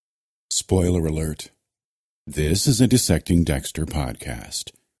Spoiler alert. This is a Dissecting Dexter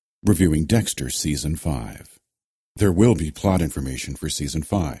podcast, reviewing Dexter Season 5. There will be plot information for Season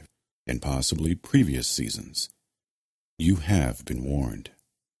 5, and possibly previous seasons. You have been warned.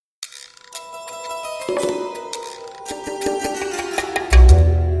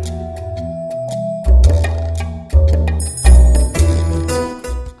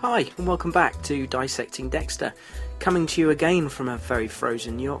 Hi, and welcome back to Dissecting Dexter, coming to you again from a very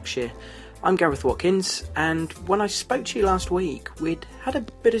frozen Yorkshire. I'm Gareth Watkins, and when I spoke to you last week, we'd had a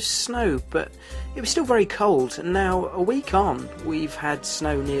bit of snow, but it was still very cold, and now, a week on, we've had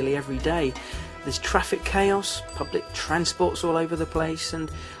snow nearly every day. There's traffic chaos, public transport's all over the place,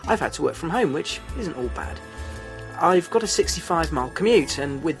 and I've had to work from home, which isn't all bad. I've got a 65-mile commute,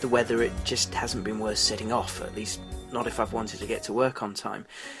 and with the weather it just hasn't been worth setting off, at least not if I've wanted to get to work on time.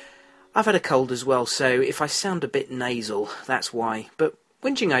 I've had a cold as well, so if I sound a bit nasal, that's why. But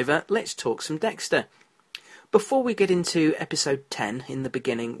whinging over, let's talk some Dexter. Before we get into episode 10 in the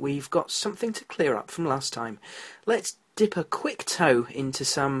beginning, we've got something to clear up from last time. Let's dip a quick toe into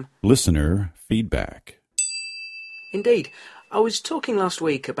some listener feedback. Indeed. I was talking last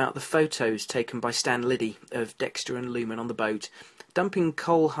week about the photos taken by Stan Liddy of Dexter and Lumen on the boat, dumping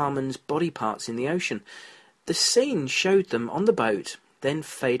Cole Harmon's body parts in the ocean. The scene showed them on the boat, then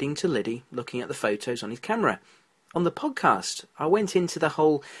fading to Liddy looking at the photos on his camera. On the podcast, I went into the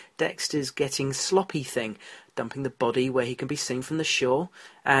whole Dexter's getting sloppy thing, dumping the body where he can be seen from the shore,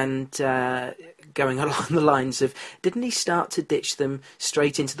 and going along the lines of, didn't he start to ditch them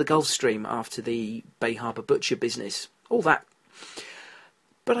straight into the Gulf Stream after the Bay Harbour butcher business? All that.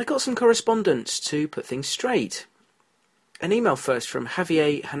 But I got some correspondence to put things straight. An email first from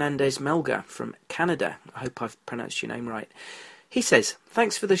Javier Hernandez Melga from Canada. I hope I've pronounced your name right. He says,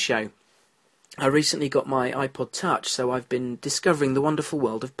 thanks for the show. I recently got my iPod Touch, so I've been discovering the wonderful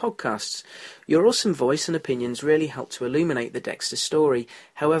world of podcasts. Your awesome voice and opinions really help to illuminate the Dexter story.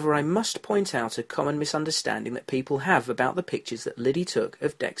 However, I must point out a common misunderstanding that people have about the pictures that Liddy took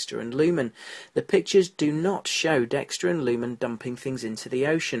of Dexter and Lumen. The pictures do not show Dexter and Lumen dumping things into the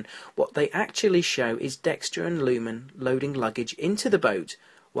ocean. What they actually show is Dexter and Lumen loading luggage into the boat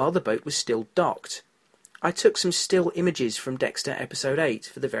while the boat was still docked. I took some still images from Dexter Episode 8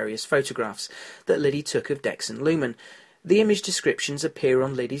 for the various photographs that Liddy took of Dex and Lumen. The image descriptions appear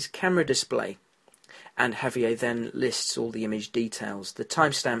on Liddy's camera display, and Javier then lists all the image details, the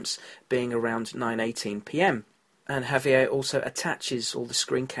timestamps being around 9:18 p.m. And Javier also attaches all the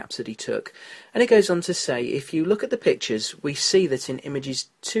screen caps that he took. And it goes on to say, if you look at the pictures, we see that in images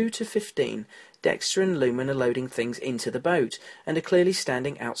 2 to 15, Dexter and Lumen are loading things into the boat, and are clearly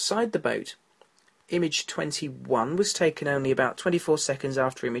standing outside the boat. Image 21 was taken only about 24 seconds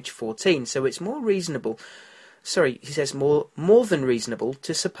after image 14, so it's more reasonable, more than reasonable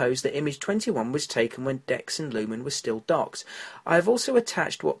to suppose that image 21 was taken when Dex and Lumen were still docked. I have also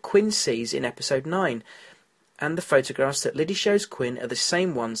attached what Quinn sees in episode 9, and the photographs that Liddy shows Quinn are the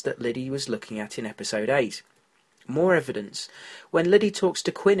same ones that Liddy was looking at in episode 8. More evidence. When Liddy talks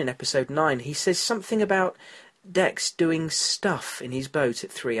to Quinn in episode 9, he says something about Dex doing stuff in his boat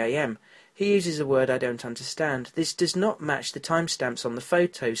at 3 a.m. He uses a word I don't understand. This does not match the timestamps on the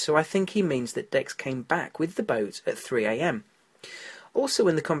photos, so I think he means that Dex came back with the boat at 3 a.m. Also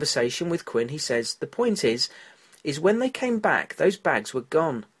in the conversation with Quinn, he says, the point is when they came back, those bags were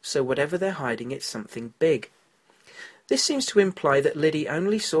gone, so whatever they're hiding, it's something big. This seems to imply that Liddy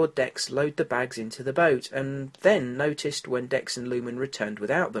only saw Dex load the bags into the boat, and then noticed when Dex and Lumen returned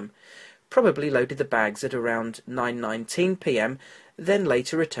without them. Probably loaded the bags at around 9:19 p.m, then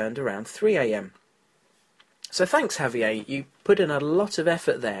later returned around 3 a.m. So thanks, Javier. You put in a lot of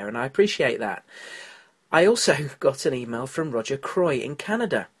effort there, and I appreciate that. I also got an email from Roger Croy in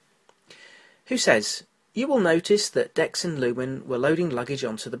Canada, who says, you will notice that Dex and Lumen were loading luggage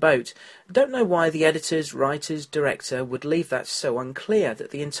onto the boat. Don't know why the editors, writers, director would leave that so unclear that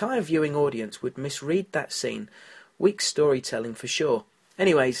the entire viewing audience would misread that scene. Weak storytelling for sure.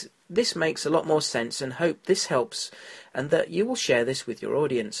 Anyways, this makes a lot more sense, and hope this helps and that you will share this with your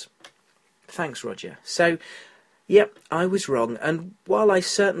audience. Thanks, Roger. So, yep, I was wrong, and while I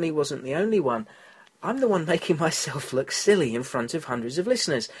certainly wasn't the only one, I'm the one making myself look silly in front of hundreds of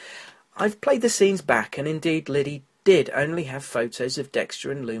listeners. I've played the scenes back, and indeed Liddy did only have photos of Dexter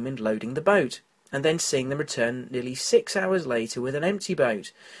and Lumen loading the boat, and then seeing them return nearly 6 hours later with an empty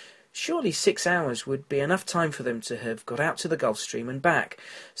boat. Surely 6 hours would be enough time for them to have got out to the Gulf Stream and back,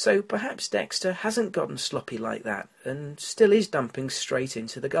 so perhaps Dexter hasn't gotten sloppy like that, and still is dumping straight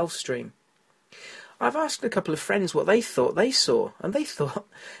into the Gulf Stream. I've asked a couple of friends what they thought they saw, and they thought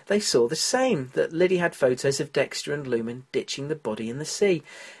they saw the same, that Liddy had photos of Dexter and Lumen ditching the body in the sea.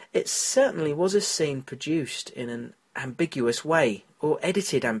 It certainly was a scene produced in an ambiguous way, or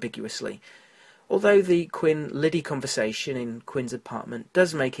edited ambiguously. Although the Quinn-Liddy conversation in Quinn's apartment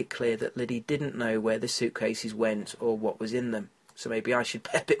does make it clear that Liddy didn't know where the suitcases went or what was in them, so maybe I should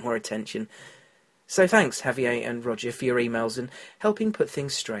pay a bit more attention. So thanks, Javier and Roger, for your emails and helping put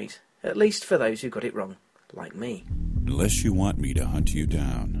things straight, at least for those who got it wrong, like me. Unless you want me to hunt you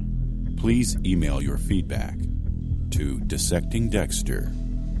down, please email your feedback to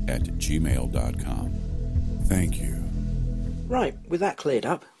dissectingdexter@gmail.com. Thank you. Right, with that cleared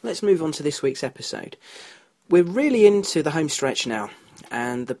up, let's move on to this week's episode. We're really into the home stretch now,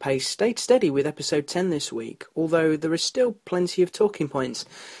 and the pace stayed steady with episode 10 this week, although there are still plenty of talking points.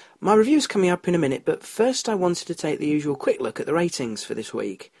 My review's coming up in a minute, but first I wanted to take the usual quick look at the ratings for this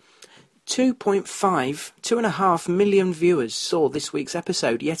week. 2.5 million viewers saw this week's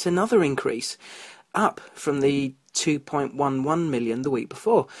episode, yet another increase, up from the 2.11 million the week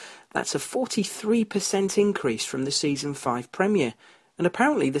before. That's a 43% increase from the Season 5 premiere, and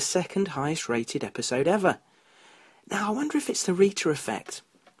apparently the second highest rated episode ever. Now, I wonder if it's the Rita effect.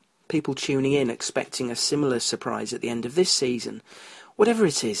 People tuning in expecting a similar surprise at the end of this season. Whatever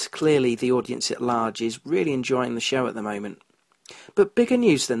it is, clearly the audience at large is really enjoying the show at the moment. But bigger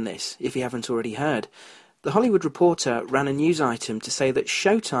news than this, if you haven't already heard. The Hollywood Reporter ran a news item to say that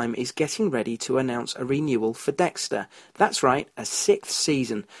Showtime is getting ready to announce a renewal for Dexter. That's right, a 6th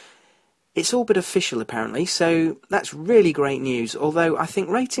season. It's all but official apparently, so that's really great news, although I think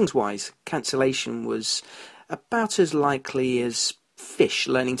ratings-wise, cancellation was about as likely as fish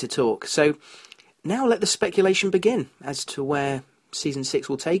learning to talk. So now let the speculation begin as to where Season 6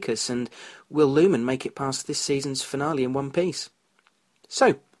 will take us, and will Lumen make it past this season's finale in one piece?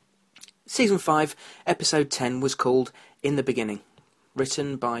 So, Season 5, Episode 10 was called In the Beginning,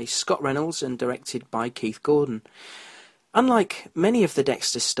 written by Scott Reynolds and directed by Keith Gordon. Unlike many of the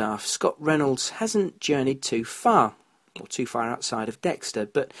Dexter staff, Scott Reynolds hasn't journeyed too far outside of Dexter,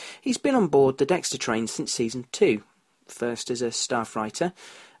 but he's been on board the Dexter train since Season 2, first as a staff writer,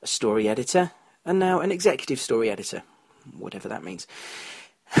 a story editor, and now an executive story editor, whatever that means.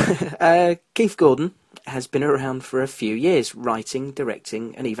 Keith Gordon has been around for a few years, writing,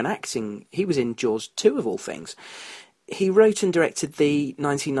 directing, and even acting. He was in Jaws 2, of all things. He wrote and directed the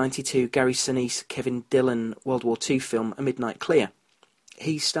 1992 Gary Sinise, Kevin Dillon World War II film A Midnight Clear.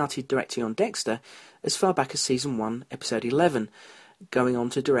 He started directing on Dexter as far back as Season 1, Episode 11, going on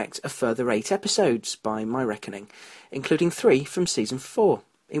to direct a further 8 episodes, by my reckoning, including 3 from Season 4,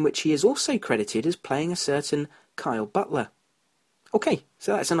 in which he is also credited as playing a certain Kyle Butler. Okay,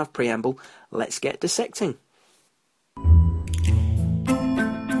 so that's enough preamble. Let's get dissecting.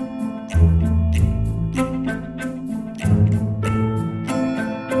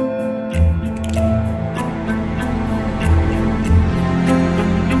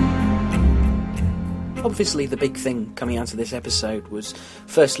 Obviously, the big thing coming out of this episode was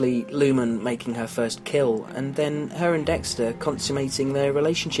firstly Lumen making her first kill, and then her and Dexter consummating their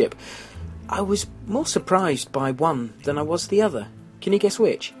relationship. I was more surprised by one than I was the other. Can you guess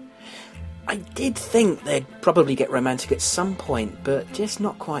which? I did think they'd probably get romantic at some point, but just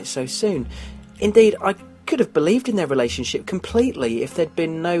not quite so soon. Indeed, I could have believed in their relationship completely if there'd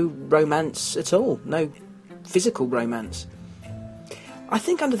been no romance at all, no physical romance. I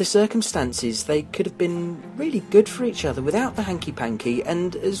think under the circumstances they could have been really good for each other without the hanky-panky,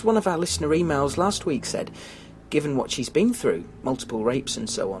 and as one of our listener emails last week said, given what she's been through, multiple rapes and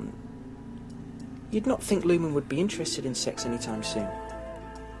so on, you'd not think Lumen would be interested in sex anytime soon.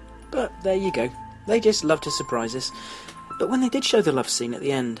 But there you go, they just love to surprise us. But when they did show the love scene at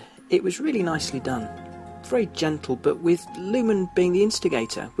the end, it was really nicely done. Very gentle, but with Lumen being the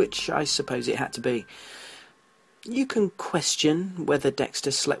instigator, which I suppose it had to be. You can question whether Dexter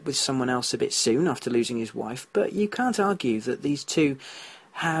slept with someone else a bit soon after losing his wife, but you can't argue that these two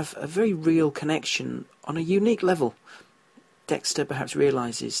have a very real connection on a unique level. Dexter perhaps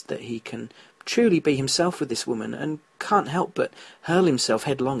realises that he can truly be himself with this woman and can't help but hurl himself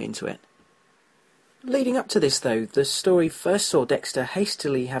headlong into it. Leading up to this, though, the story first saw Dexter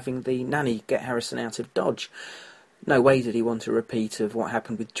hastily having the nanny get Harrison out of Dodge. No way did he want a repeat of what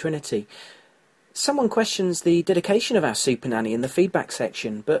happened with Trinity. Someone questions the dedication of our super nanny in the feedback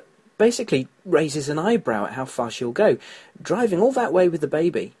section, but basically raises an eyebrow at how far she'll go, driving all that way with the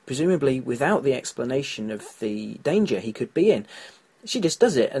baby, presumably without the explanation of the danger he could be in. She just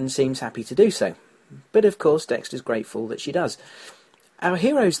does it and seems happy to do so. But of course Dexter's grateful that she does. Our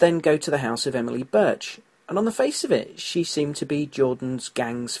heroes then go to the house of Emily Birch, and on the face of it, she seemed to be Jordan's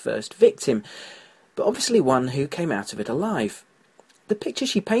gang's first victim, but obviously one who came out of it alive. The picture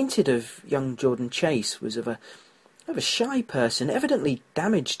she painted of young Jordan Chase was of a of a shy person, evidently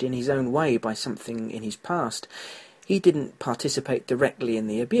damaged in his own way by something in his past. He didn't participate directly in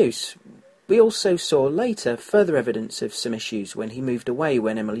the abuse. We also saw later further evidence of some issues when he moved away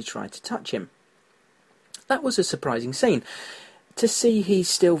when Emily tried to touch him. That was a surprising scene, to see he's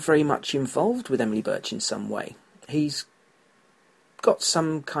still very much involved with Emily Birch in some way. He's got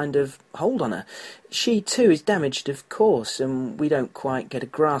some kind of hold on her. She too is damaged, of course, and we don't quite get a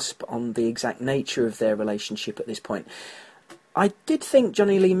grasp on the exact nature of their relationship at this point. I did think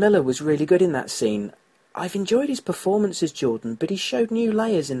Jonny Lee Miller was really good in that scene. I've enjoyed his performance as Jordan, but he showed new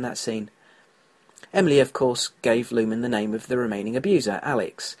layers in that scene. Emily, of course, gave Lumen the name of the remaining abuser,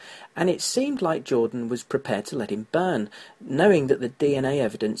 Alex, and it seemed like Jordan was prepared to let him burn, knowing that the DNA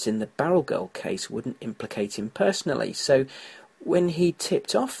evidence in the Barrel Girl case wouldn't implicate him personally, so when he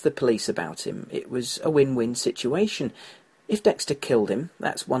tipped off the police about him, it was a win-win situation. If Dexter killed him,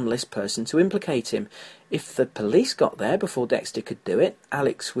 that's one less person to implicate him. If the police got there before Dexter could do it,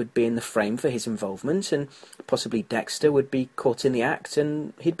 Alex would be in the frame for his involvement, and possibly Dexter would be caught in the act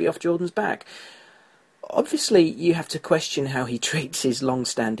and he'd be off Jordan's back. Obviously, you have to question how he treats his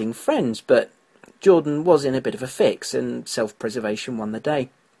long-standing friends, but Jordan was in a bit of a fix, and self-preservation won the day.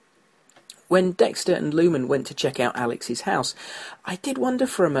 When Dexter and Lumen went to check out Alex's house, I did wonder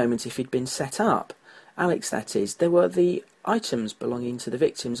for a moment if he'd been set up. Alex, that is. There were the items belonging to the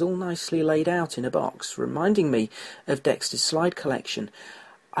victims all nicely laid out in a box, reminding me of Dexter's slide collection.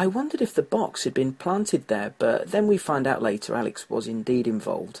 I wondered if the box had been planted there, but then we find out later Alex was indeed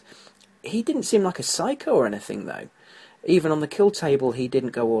involved. He didn't seem like a psycho or anything, though. Even on the kill table, he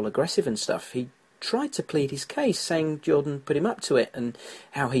didn't go all aggressive and stuff. He tried to plead his case, saying Jordan put him up to it, and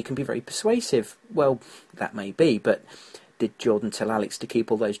how he can be very persuasive. Well, that may be, but did Jordan tell Alex to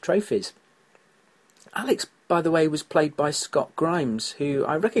keep all those trophies? Alex, by the way, was played by Scott Grimes, who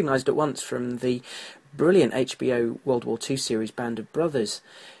I recognised at once from the brilliant HBO World War II series Band of Brothers.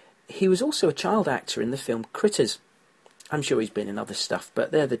 He was also a child actor in the film Critters. I'm sure he's been in other stuff,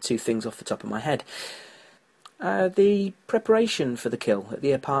 but they're the two things off the top of my head. The preparation for the kill at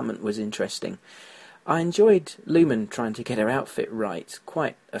the apartment was interesting. I enjoyed Lumen trying to get her outfit right,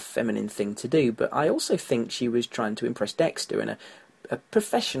 quite a feminine thing to do, but I also think she was trying to impress Dexter in a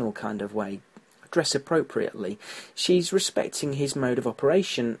professional kind of way, dress appropriately. She's respecting his mode of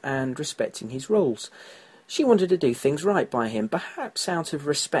operation and respecting his rules. She wanted to do things right by him, perhaps out of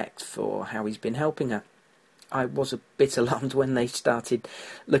respect for how he's been helping her. I was a bit alarmed when they started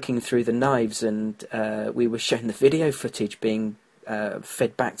looking through the knives and we were shown the video footage being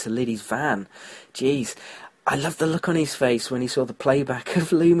fed back to Liddy's van. Jeez, I loved the look on his face when he saw the playback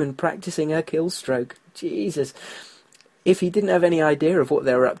of Lumen practising her kill stroke. Jesus, if he didn't have any idea of what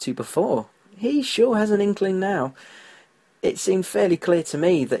they were up to before, he sure has an inkling now. It seemed fairly clear to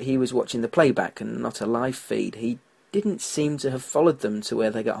me that he was watching the playback and not a live feed. He didn't seem to have followed them to where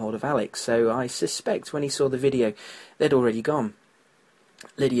they got hold of Alex, so I suspect when he saw the video, they'd already gone.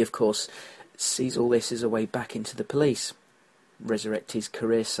 Liddy, of course, sees all this as a way back into the police, resurrect his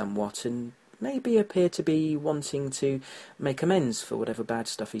career somewhat, and maybe appear to be wanting to make amends for whatever bad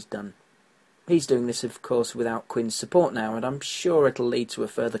stuff he's done. He's doing this, of course, without Quinn's support now, and I'm sure it'll lead to a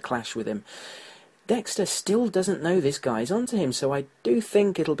further clash with him. Dexter still doesn't know this guy's onto him, so I do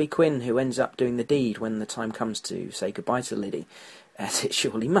think it'll be Quinn who ends up doing the deed when the time comes to say goodbye to Liddy, as it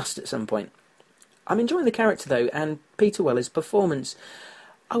surely must at some point. I'm enjoying the character, though, and Peter Weller's performance.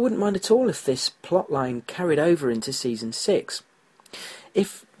 I wouldn't mind at all if this plotline carried over into Season 6.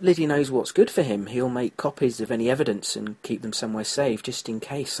 If Liddy knows what's good for him, he'll make copies of any evidence and keep them somewhere safe, just in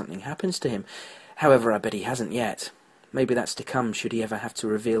case something happens to him. However, I bet he hasn't yet. Maybe that's to come should he ever have to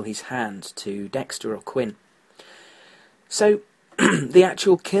reveal his hand to Dexter or Quinn. So, the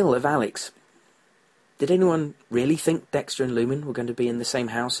actual kill of Alex. Did anyone really think Dexter and Lumen were going to be in the same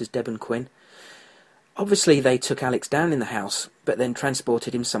house as Deb and Quinn? Obviously they took Alex down in the house, but then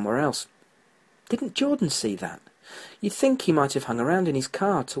transported him somewhere else. Didn't Jordan see that? You'd think he might have hung around in his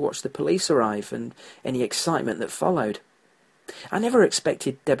car to watch the police arrive and any excitement that followed. I never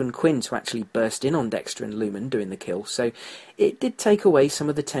expected Deb and Quinn to actually burst in on Dexter and Lumen doing the kill, so it did take away some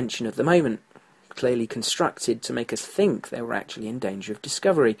of the tension of the moment, clearly constructed to make us think they were actually in danger of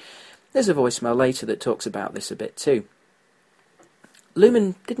discovery. There's a voicemail later that talks about this a bit too.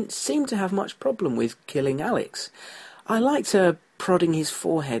 Lumen didn't seem to have much problem with killing Alex. I liked her prodding his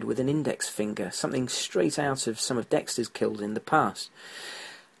forehead with an index finger, something straight out of some of Dexter's kills in the past.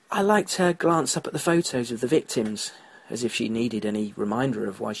 I liked her glance up at the photos of the victims, as if she needed any reminder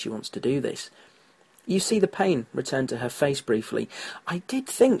of why she wants to do this. You see the pain return to her face briefly. I did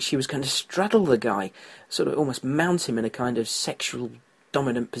think she was going to straddle the guy, sort of almost mount him in a kind of sexual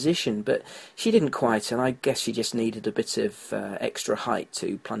dominant position, but she didn't quite, and I guess she just needed a bit of extra height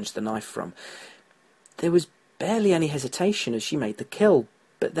to plunge the knife from. There was barely any hesitation as she made the kill,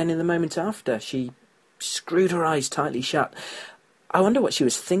 but then in the moment after, she screwed her eyes tightly shut. I wonder what she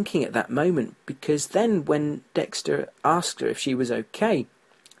was thinking at that moment, because then when Dexter asked her if she was okay,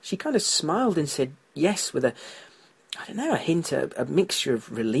 she kind of smiled and said yes with a hint, a mixture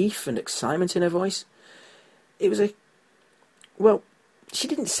of relief and excitement in her voice. It was she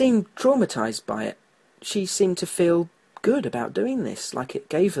didn't seem traumatised by it. She seemed to feel good about doing this, like it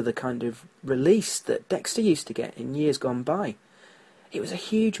gave her the kind of release that Dexter used to get in years gone by. It was a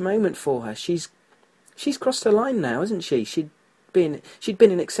huge moment for her. She's crossed the line now, hasn't she? She'd been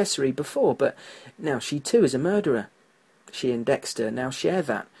an accessory before, but now she too is a murderer. She and Dexter now share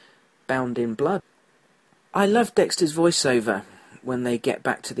that, bound in blood. I love Dexter's voiceover when they get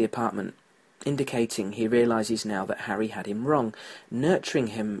back to the apartment, indicating he realises now that Harry had him wrong, nurturing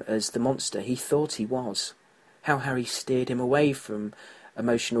him as the monster he thought he was. How Harry steered him away from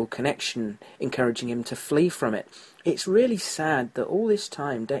emotional connection, encouraging him to flee from it. It's really sad that all this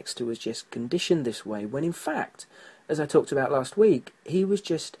time Dexter was just conditioned this way, when in fact, as I talked about last week, he was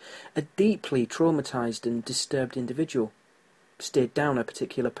just a deeply traumatised and disturbed individual, steered down a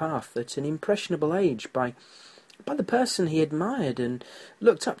particular path at an impressionable age by the person he admired and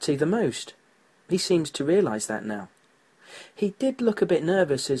looked up to the most. He seems to realise that now. He did look a bit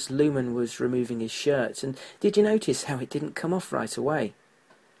nervous as Lumen was removing his shirt, and did you notice how it didn't come off right away?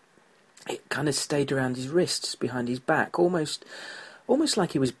 It kind of stayed around his wrists, behind his back, almost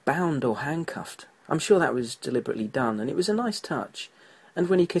like he was bound or handcuffed. I'm sure that was deliberately done, and it was a nice touch. And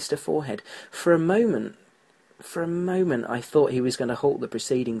when he kissed her forehead, for a moment I thought he was going to halt the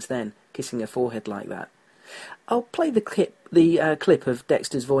proceedings then, kissing her forehead like that. I'll play the clip of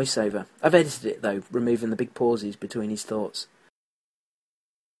Dexter's voiceover. I've edited it though, removing the big pauses between his thoughts.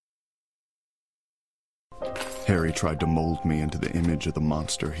 Harry tried to mold me into the image of the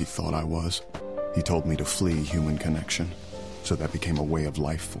monster he thought I was. He told me to flee human connection, so that became a way of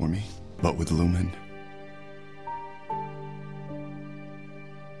life for me. But with Lumen,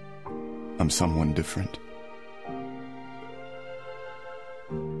 I'm someone different.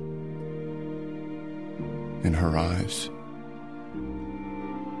 In her eyes,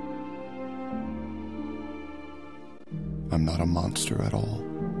 I'm not a monster at all.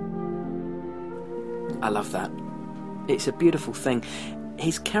 I love that. It's a beautiful thing.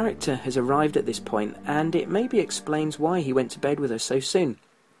 His character has arrived at this point, and it maybe explains why he went to bed with her so soon.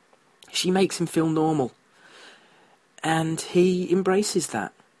 She makes him feel normal, and he embraces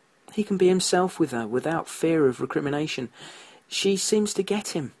that. He can be himself with her without fear of recrimination. She seems to get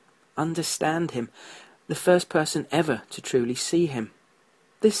him, understand him, the first person ever to truly see him.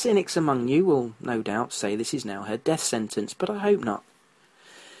 The cynics among you will no doubt say this is now her death sentence, but I hope not.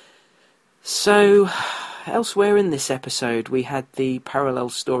 So, elsewhere in this episode we had the parallel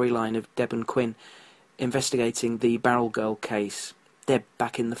storyline of Deb and Quinn investigating the Barrel Girl case. Deb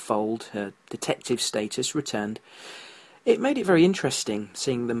back in the fold, her detective status returned. It made it very interesting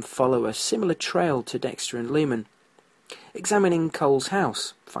seeing them follow a similar trail to Dexter and Lumen. Examining Cole's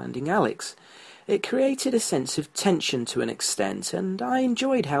house, finding Alex. It created a sense of tension to an extent, and I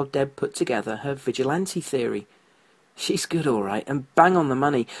enjoyed how Deb put together her vigilante theory. She's good all right, and bang on the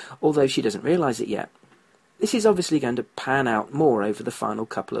money, although she doesn't realise it yet. This is obviously going to pan out more over the final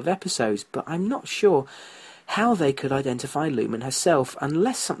couple of episodes, but I'm not sure how they could identify Lumen herself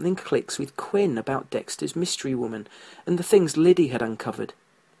unless something clicks with Quinn about Dexter's mystery woman and the things Liddy had uncovered.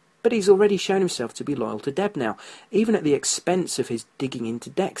 But he's already shown himself to be loyal to Deb now, even at the expense of his digging into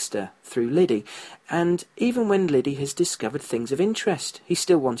Dexter through Liddy, and even when Liddy has discovered things of interest, he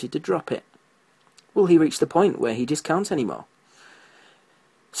still wanted to drop it. Will he reach the point where he just can't anymore?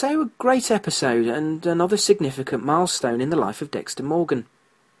 So, a great episode, and another significant milestone in the life of Dexter Morgan.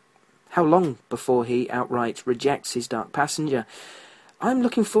 How long before he outright rejects his dark passenger? I'm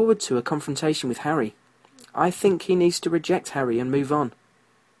looking forward to a confrontation with Harry. I think he needs to reject Harry and move on.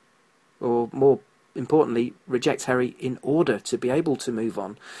 Or, more importantly, reject Harry in order to be able to move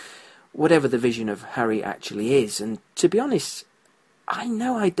on. Whatever the vision of Harry actually is, and to be honest, I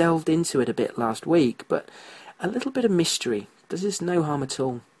know I delved into it a bit last week, but a little bit of mystery does us no harm at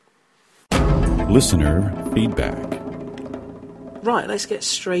all. Listener feedback. Right, let's get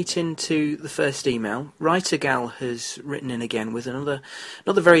straight into the first email. Writer Gal has written in again with another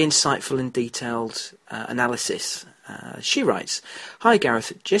very insightful and detailed analysis. She writes, "Hi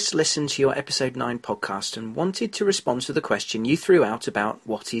Gareth, just listened to your episode 9 podcast and wanted to respond to the question you threw out about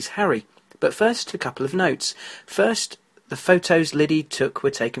what is Harry. But first, a couple of notes. First, the photos Liddy took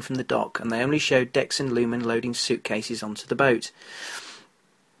were taken from the dock, and they only showed Dex and Lumen loading suitcases onto the boat.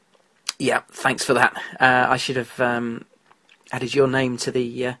 Yeah, thanks for that. I should have added your name to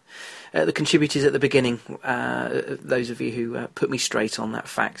the contributors at the beginning, those of you who put me straight on that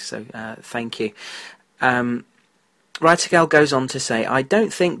fact, so thank you. Writergal goes on to say, I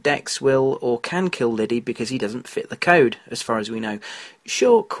don't think Dex will or can kill Liddy because he doesn't fit the code, as far as we know.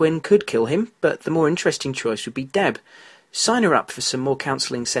 Sure, Quinn could kill him, but the more interesting choice would be Deb. Sign her up for some more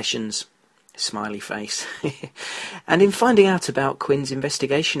counselling sessions. Smiley face. And in finding out about Quinn's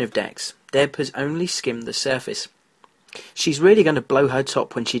investigation of Dex, Deb has only skimmed the surface. She's really going to blow her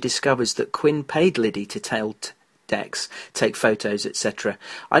top when she discovers that Quinn paid Liddy to tail Dex, take photos, etc.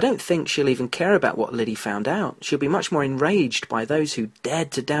 I don't think she'll even care about what Liddy found out. She'll be much more enraged by those who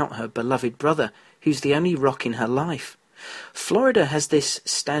dared to doubt her beloved brother, who's the only rock in her life. Florida has this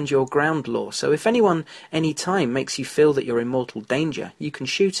stand your ground law, so if anyone, any time, makes you feel that you're in mortal danger, you can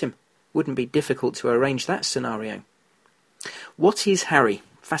shoot him. Wouldn't be difficult to arrange that scenario. What is Harry?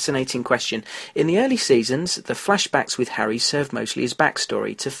 Fascinating question. In the early seasons, the flashbacks with Harry served mostly as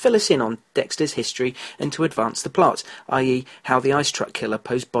backstory, to fill us in on Dexter's history and to advance the plot, i.e. how the ice truck killer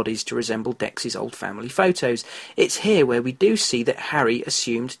posed bodies to resemble Dex's old family photos. It's here where we do see that Harry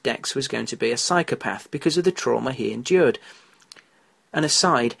assumed Dex was going to be a psychopath because of the trauma he endured. An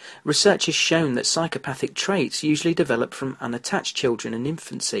aside, research has shown that psychopathic traits usually develop from unattached children in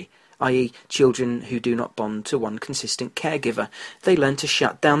infancy, i.e. children who do not bond to one consistent caregiver. They learn to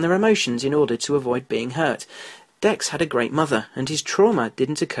shut down their emotions in order to avoid being hurt. Dex had a great mother, and his trauma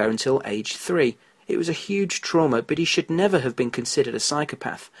didn't occur until age 3. It was a huge trauma, but he should never have been considered a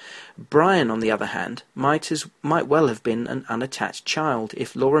psychopath. Brian, on the other hand, might well have been an unattached child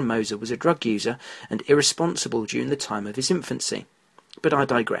if Laura Moser was a drug user and irresponsible during the time of his infancy. But I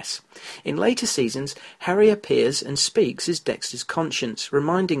digress. In later seasons, Harry appears and speaks as Dexter's conscience,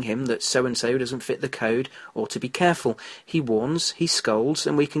 reminding him that so-and-so doesn't fit the code, or to be careful. He warns, he scolds,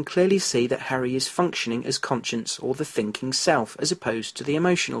 and we can clearly see that Harry is functioning as conscience, or the thinking self, as opposed to the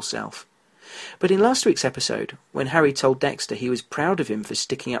emotional self. But in last week's episode, when Harry told Dexter he was proud of him for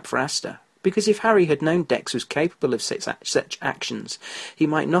sticking up for Asta, because if Harry had known Dex was capable of such actions, he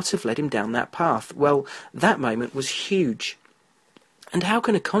might not have led him down that path. Well, that moment was huge. And how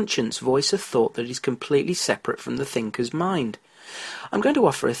can a conscience voice a thought that is completely separate from the thinker's mind? I'm going to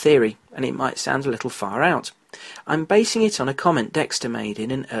offer a theory, and it might sound a little far out. I'm basing it on a comment Dexter made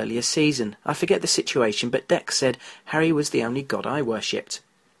in an earlier season. I forget the situation, but Dex said, Harry was the only god I worshipped.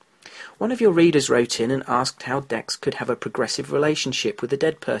 One of your readers wrote in and asked how Dex could have a progressive relationship with a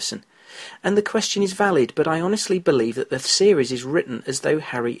dead person. And the question is valid, but I honestly believe that the series is written as though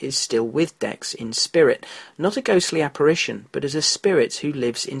Harry is still with Dex in spirit, not a ghostly apparition, but as a spirit who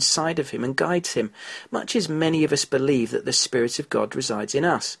lives inside of him and guides him, much as many of us believe that the Spirit of God resides in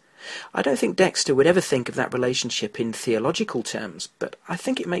us. I don't think Dexter would ever think of that relationship in theological terms, but I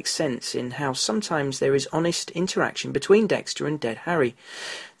think it makes sense in how sometimes there is honest interaction between Dexter and dead Harry.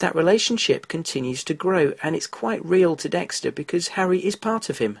 That relationship continues to grow, and it's quite real to Dexter because Harry is part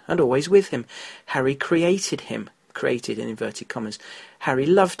of him and always with him. Harry created him, created in inverted commas. Harry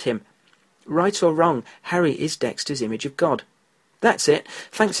loved him. Right or wrong, Harry is Dexter's image of God. That's it.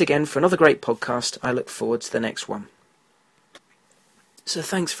 Thanks again for another great podcast. I look forward to the next one. So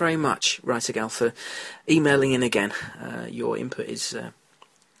thanks very much, Writergal, for emailing in again. Your input is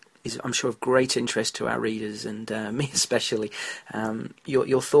I'm sure of great interest to our readers and me especially.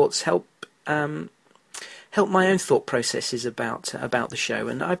 Your thoughts help my own thought processes about the show,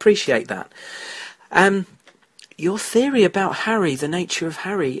 and I appreciate that. Your theory about Harry, the nature of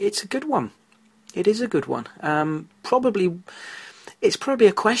Harry, it's a good one. It is a good one. It's probably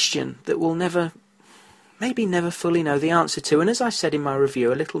a question that we'll never fully know the answer to. And as I said in my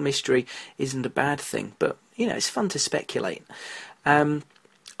review, a little mystery isn't a bad thing, but it's fun to speculate.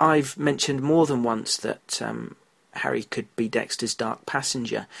 I've mentioned more than once that Harry could be Dexter's dark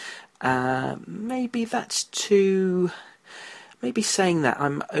passenger. Maybe saying that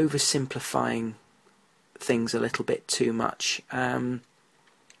I'm oversimplifying things a little bit too much.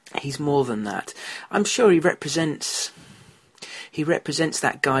 He's more than that. I'm sure he represents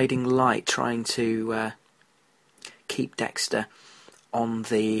that guiding light, trying to keep Dexter on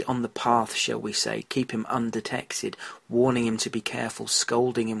the path, shall we say, keep him undetected, warning him to be careful,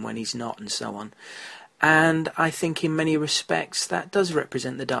 scolding him when he's not, and so on. And I think in many respects that does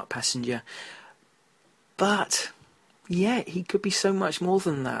represent the dark passenger. But yeah, he could be so much more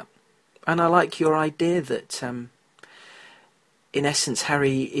than that. And I like your idea that in essence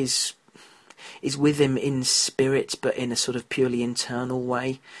Harry is with him in spirit, but in a sort of purely internal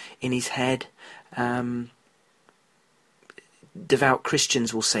way, in his head. Devout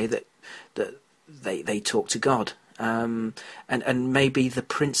Christians will say that they talk to God, and maybe the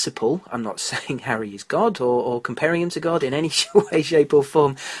principal. I'm not saying Harry is God or comparing him to God in any way, shape or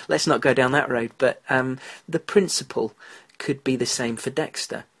form. Let's not go down that road. But the principal could be the same for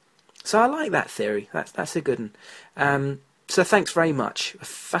Dexter. So I like that theory. That's a good one. So thanks very much.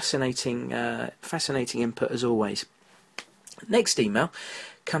 Fascinating input as always. Next email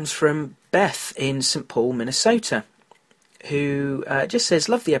comes from Beth in St. Paul, Minnesota, who just says,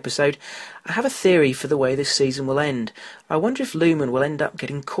 love the episode. I have a theory for the way this season will end. I wonder if Lumen will end up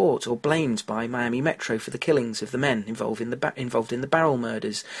getting caught or blamed by Miami Metro for the killings of the men involved in the Barrel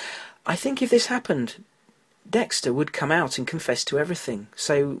murders. I think if this happened, Dexter would come out and confess to everything,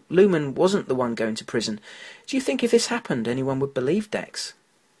 so Lumen wasn't the one going to prison. Do you think if this happened, anyone would believe Dex?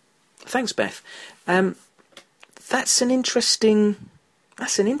 Thanks, Beth. That's an interesting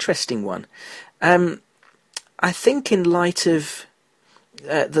one. I think in light of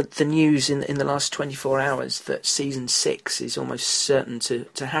the news in the last 24 hours that season 6 is almost certain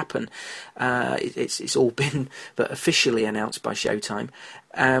to happen, it's all been but officially announced by Showtime.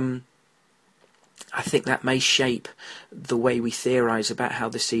 I think that may shape the way we theorise about how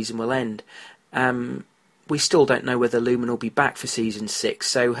the season will end. We still don't know whether Lumen will be back for season 6,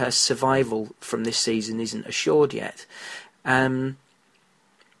 so her survival from this season isn't assured yet. Deb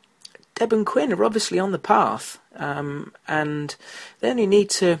and Quinn are obviously on the path, and they only need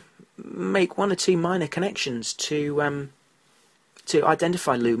to make one or two minor connections to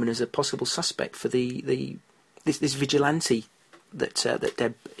identify Lumen as a possible suspect for this vigilante that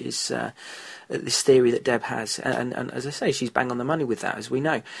Deb is. This theory that Deb has, and as I say, she's bang on the money with that, as we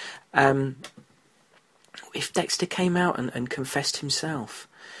know. If Dexter came out and confessed himself,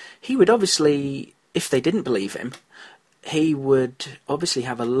 he would obviously, if they didn't believe him, he would obviously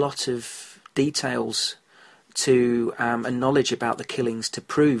have a lot of details to and knowledge about the killings to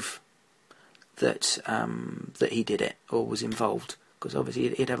prove that he did it or was involved. Because obviously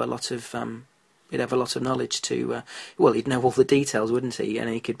he'd have a lot of knowledge to. He'd know all the details, wouldn't he? And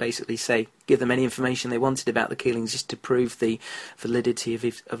he could basically give them any information they wanted about the killings just to prove the validity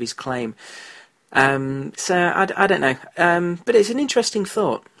of his claim. So I don't know, but it's an interesting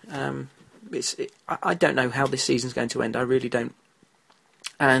thought. I don't know how this season's going to end. I really don't.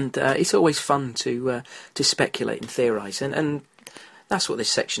 And it's always fun to speculate and theorise, and that's what this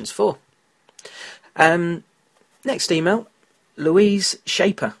section's for. Next email, Louise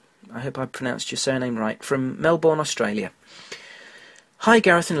Shaper. I hope I pronounced your surname right, from Melbourne, Australia. Hi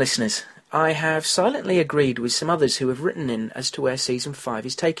Gareth and listeners. I have silently agreed with some others who have written in as to where Season 5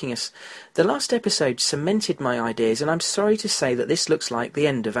 is taking us. The last episode cemented my ideas, and I'm sorry to say that this looks like the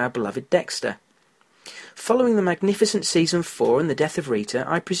end of our beloved Dexter. Following the magnificent Season 4 and the death of Rita,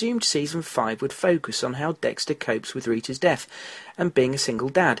 I presumed Season 5 would focus on how Dexter copes with Rita's death and being a single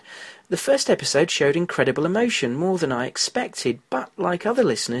dad. The first episode showed incredible emotion, more than I expected, but like other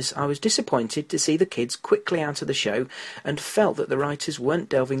listeners, I was disappointed to see the kids quickly out of the show and felt that the writers weren't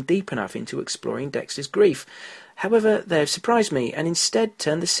delving deep enough into exploring Dexter's grief. However, they have surprised me and instead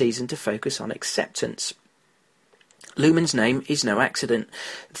turned the season to focus on acceptance. Lumen's name is no accident.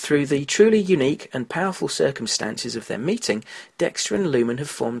 Through the truly unique and powerful circumstances of their meeting, Dexter and Lumen have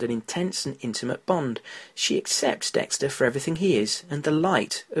formed an intense and intimate bond. She accepts Dexter for everything he is, and the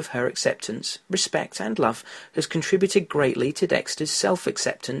light of her acceptance, respect and love has contributed greatly to Dexter's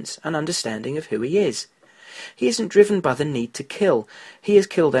self-acceptance and understanding of who he is. He isn't driven by the need to kill. He has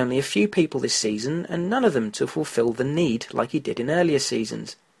killed only a few people this season, and none of them to fulfill the need like he did in earlier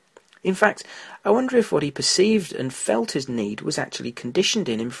seasons. In fact, I wonder if what he perceived and felt as need was actually conditioned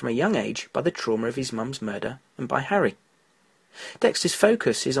in him from a young age by the trauma of his mum's murder and by Harry. Dexter's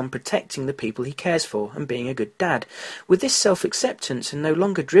focus is on protecting the people he cares for and being a good dad. With this self-acceptance and no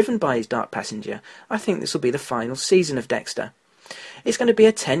longer driven by his dark passenger, I think this will be the final season of Dexter. It's going to be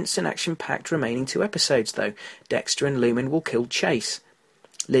a tense and action-packed remaining 2 episodes, though. Dexter and Lumen will kill Chase.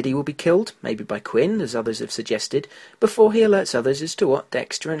 Liddy will be killed, maybe by Quinn, as others have suggested, before he alerts others as to what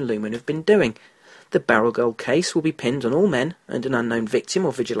Dexter and Lumen have been doing. The Barrel Gold case will be pinned on all men and an unknown victim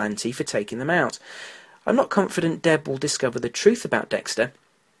or vigilante for taking them out. I'm not confident Deb will discover the truth about Dexter.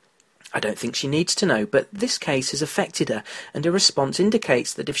 I don't think she needs to know, but this case has affected her, and her response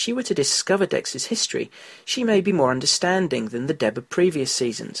indicates that if she were to discover Dexter's history, she may be more understanding than the Deb of previous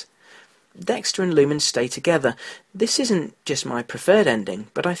seasons. Dexter and Lumen stay together. This isn't just my preferred ending,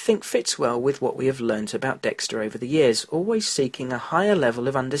 but I think fits well with what we have learnt about Dexter over the years, always seeking a higher level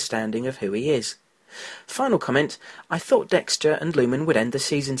of understanding of who he is. Final comment, I thought Dexter and Lumen would end the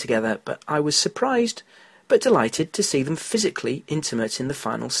season together, but I was surprised but delighted to see them physically intimate in the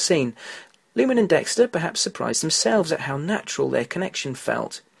final scene. Lumen and Dexter perhaps surprised themselves at how natural their connection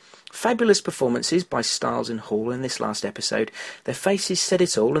felt. Fabulous performances by Stiles and Hall in this last episode. Their faces said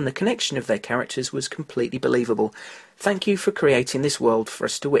it all, and the connection of their characters was completely believable. Thank you for creating this world for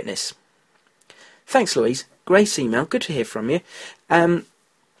us to witness. Thanks, Louise. Great email. Good to hear from you. To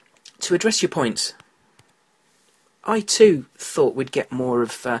address your points, I too thought we'd get more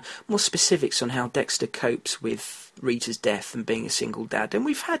specifics on how Dexter copes with Rita's death and being a single dad, and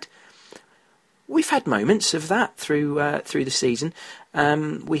we've had moments of that through the season.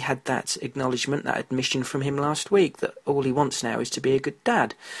 We had that acknowledgement, that admission from him last week that all he wants now is to be a good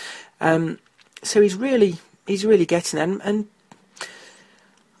dad. So he's really getting there, and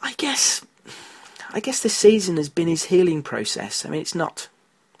I guess this season has been his healing process. I mean, it's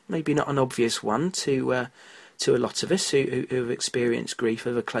maybe not an obvious one to a lot of us who have experienced grief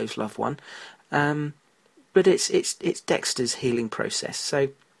of a close loved one, but it's Dexter's healing process. So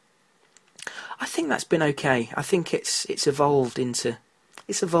I think that's been okay. I think it's evolved into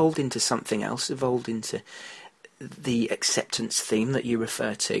something else, evolved into the acceptance theme that you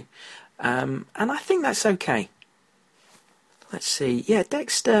refer to, and I think that's okay. Let's see. Yeah,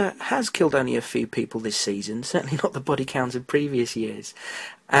 Dexter has killed only a few people this season. Certainly not the body count of previous years.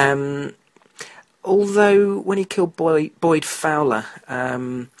 Although when he killed Boyd Fowler,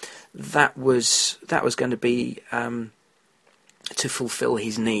 that was going to be to fulfil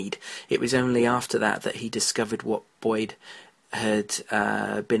his need. It was only after that he discovered what Boyd had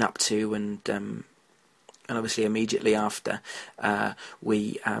been up to, and obviously immediately after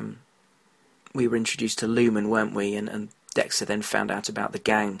we were introduced to Lumen, weren't we? And Dexter then found out about the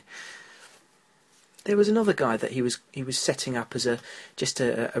gang. There was another guy that he was setting up as a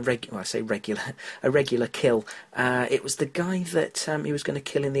regular kill. It was the guy that he was going to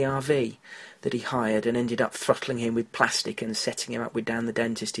kill in the RV that he hired, and ended up throttling him with plastic and setting him up with Dan the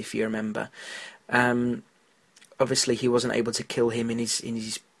Dentist, if you remember. Obviously, he wasn't able to kill him in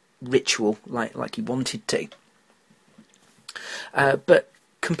his ritual like he wanted to. But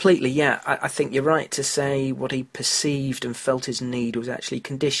completely, yeah, I think you're right to say what he perceived and felt his need was actually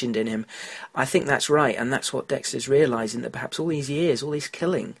conditioned in him. I think that's right, and that's what Dexter's realising, that perhaps all these years, all this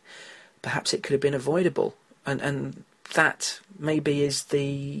killing, perhaps it could have been avoidable. And that maybe is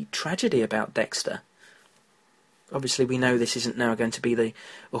the tragedy about Dexter. Obviously, we know this isn't now going to be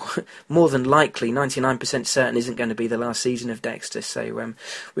or more than likely, 99% certain, isn't going to be the last season of Dexter, so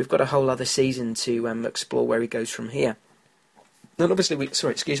we've got a whole other season to explore where he goes from here. And obviously, we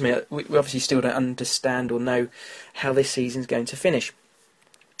obviously still don't understand or know how this season's going to finish.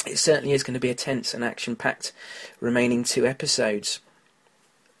 It certainly is going to be a tense and action-packed remaining 2 episodes.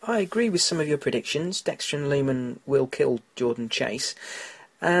 I agree with some of your predictions. Dexter and Lumen will kill Jordan Chase.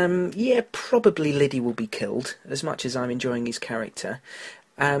 Yeah, probably Liddy will be killed, as much as I'm enjoying his character.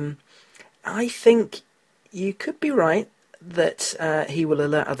 I think you could be right that he will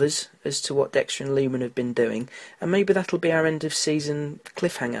alert others as to what Dexter and Lumen have been doing, and maybe that'll be our end of season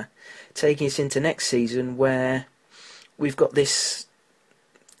cliffhanger, taking us into next season where we've got this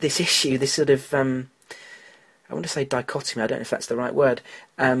issue, this sort of I want to say dichotomy, I don't know if that's the right word,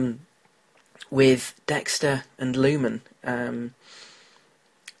 with Dexter and Lumen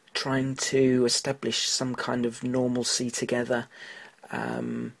trying to establish some kind of normalcy together.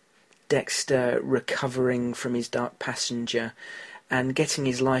 Dexter recovering from his dark passenger and getting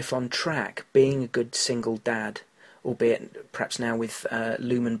his life on track, being a good single dad, albeit perhaps now with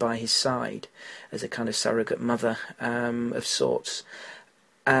Lumen by his side as a kind of surrogate mother of sorts.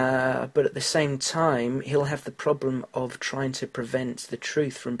 But at the same time, he'll have the problem of trying to prevent the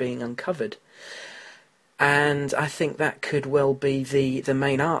truth from being uncovered. And I think that could well be the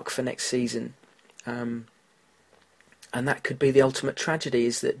main arc for next season. And that could be the ultimate tragedy,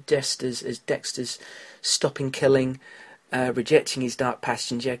 is that Dexter's stopping killing, rejecting his dark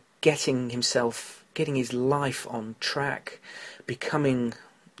passenger, getting his life on track, becoming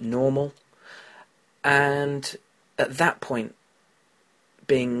normal, and at that point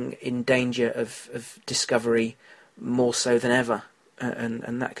being in danger of discovery more so than ever,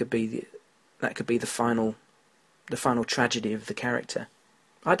 and that could be the final tragedy of the character.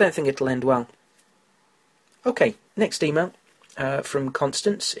 I don't think it'll end well. Okay, next email from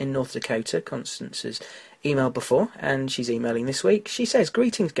Constance in North Dakota. Constance has emailed before, and she's emailing this week. She says,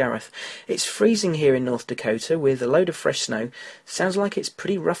 "Greetings, Gareth. It's freezing here in North Dakota with a load of fresh snow. Sounds like it's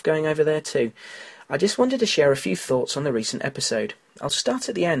pretty rough going over there too. I just wanted to share a few thoughts on the recent episode. I'll start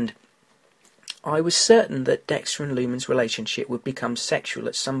at the end. I was certain that Dexter and Lumen's relationship would become sexual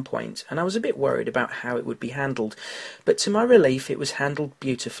at some point, and I was a bit worried about how it would be handled. But to my relief, it was handled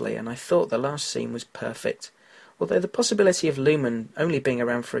beautifully, and I thought the last scene was perfect. Although the possibility of Lumen only being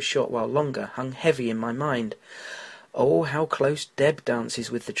around for a short while longer hung heavy in my mind. Oh, how close Deb dances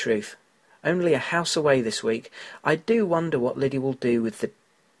with the truth. Only a house away this week. I do wonder what Liddy will do with the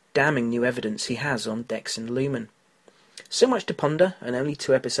damning new evidence he has on Dex and Lumen. So much to ponder, and only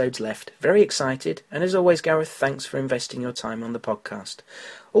 2 episodes left. Very excited, and as always, Gareth, thanks for investing your time on the podcast.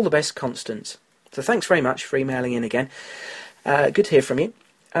 All the best, Constance. So thanks very much for emailing in again. Good to hear from you.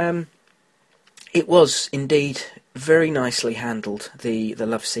 It was indeed very nicely handled, the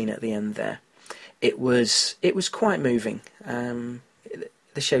love scene at the end there. It was quite moving.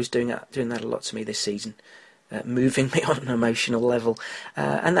 The show's doing that a lot to me this season, moving me on an emotional level,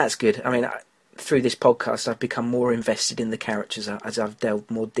 and that's good. I mean, through this podcast, I've become more invested in the characters as I've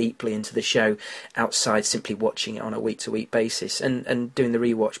delved more deeply into the show outside simply watching it on a week-to-week basis, and doing the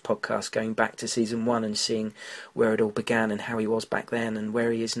rewatch podcast, going back to season 1 and seeing where it all began and how he was back then and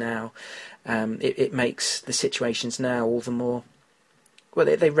where he is now. It makes the situations now all the more, well,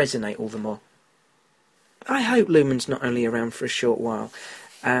 they resonate all the more. I hope Lumen's not only around for a short while.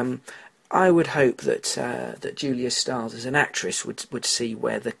 I would hope that Julia Stiles as an actress would see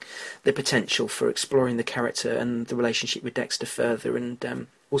where the potential for exploring the character and the relationship with Dexter further, and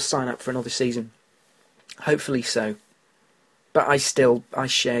will sign up for another season. Hopefully so. But I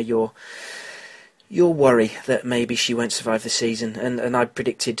share your worry that maybe she won't survive the season, and I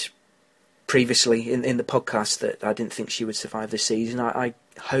predicted previously in the podcast that I didn't think she would survive the season. I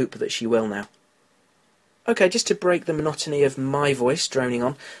hope that she will now. Okay, just to break the monotony of my voice droning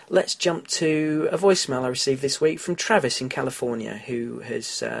on, let's jump to a voicemail I received this week from Travis in California, who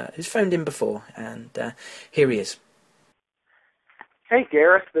has phoned in before, and here he is. Hey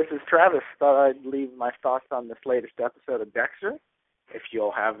Gareth, this is Travis. Thought I'd leave my thoughts on this latest episode of Dexter, if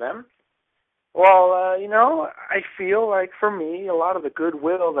you'll have them. Well, I feel like for me, a lot of the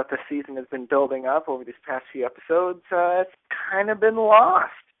goodwill that the season has been building up over these past few episodes, it's kind of been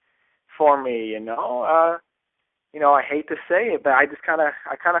lost for me, I hate to say it, but I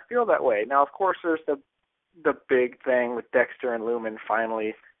kind of feel that way. Now, of course, there's the big thing with Dexter and Lumen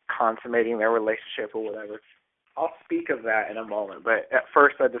finally consummating their relationship or whatever. I'll speak of that in a moment, but at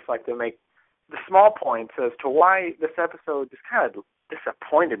first I'd just like to make the small points as to why this episode just kind of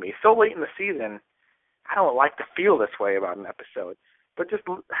disappointed me. So late in the season, I don't like to feel this way about an episode, but just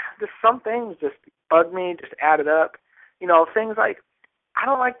some things just bug me, just added up. Things like, I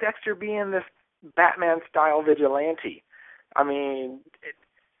don't like Dexter being this Batman-style vigilante. I mean,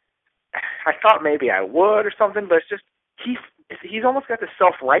 I thought maybe I would or something, but it's just, he's almost got this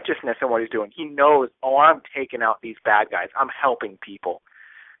self-righteousness in what he's doing. He knows, I'm taking out these bad guys. I'm helping people.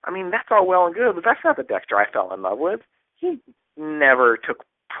 I mean, that's all well and good, but that's not the Dexter I fell in love with. He never took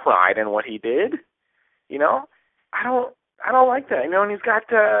pride in what he did. I don't like that. And he's got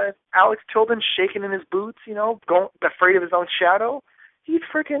Alex Tilden shaking in his boots, going afraid of his own shadow. He's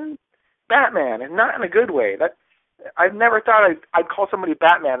freaking Batman, and not in a good way. I've never thought I'd call somebody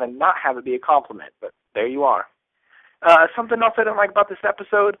Batman and not have it be a compliment, but there you are. Something else I didn't like about this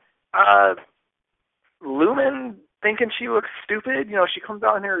episode, Lumen thinking she looks stupid. She comes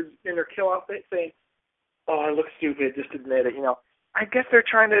out in her kill outfit saying, "Oh, I look stupid, just admit it." I guess they're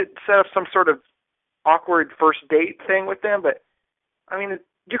trying to set up some sort of awkward first date thing with them, but, I mean,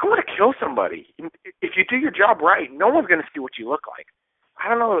 you're going to kill somebody. If you do your job right, no one's going to see what you look like. I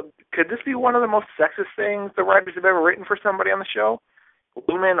don't know, could this be one of the most sexist things the writers have ever written for somebody on the show?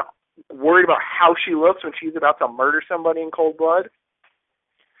 Lumen worried about how she looks when she's about to murder somebody in cold blood?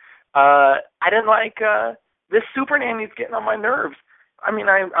 I didn't like this super nanny's getting on my nerves. I mean,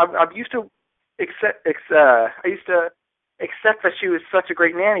 I'm used to accept that she was such a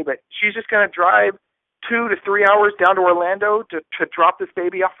great nanny, but she's just going to drive 2 to 3 hours down to Orlando to drop this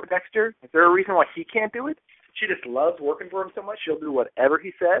baby off for Dexter? Is there a reason why he can't do it? She just loves working for him so much, she'll do whatever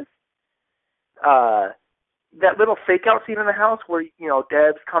he says. That little fake-out scene in the house where,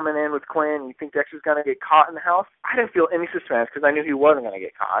 Deb's coming in with Quinn and you think Dexter's going to get caught in the house, I didn't feel any suspense because I knew he wasn't going to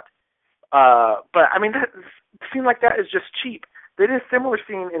get caught. But, I mean, that scene like that is just cheap. They did a similar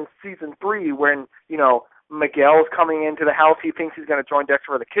scene in season 3 when, Miguel's coming into the house. He thinks he's going to join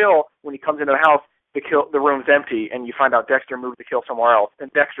Dexter for the kill. When he comes into the house, the room's empty, and you find out Dexter moved the kill somewhere else.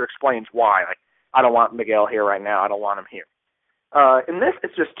 And Dexter explains why. Like, I don't want Miguel here right now. I don't want him here. In this,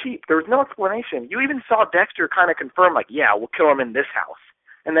 it's just cheap. There was no explanation. You even saw Dexter kind of confirm, like, yeah, we'll kill him in this house.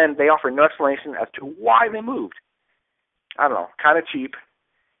 And then they offer no explanation as to why they moved. I don't know. Kind of cheap.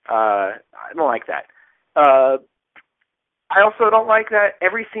 I don't like that. I also don't like that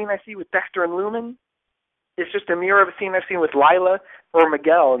every scene I see with Dexter and Lumen is just a mirror of a scene I've seen with Lila or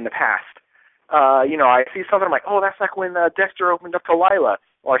Miguel in the past. I see something, I'm like, oh, that's like when Dexter opened up to Lila.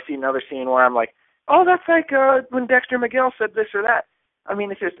 Or I see another scene where I'm like, oh, that's like when Dexter and Miguel said this or that. I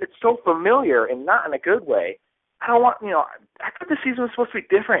mean, it's so familiar and not in a good way. I don't want, I thought the season was supposed to be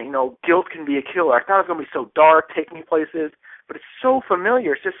different. Guilt can be a killer. I thought it was going to be so dark, take me places, but it's so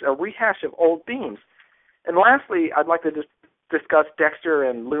familiar. It's just a rehash of old themes. And lastly, I'd like to just discuss Dexter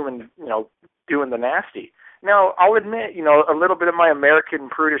and Lumen, doing the nasty. Now, I'll admit, a little bit of my American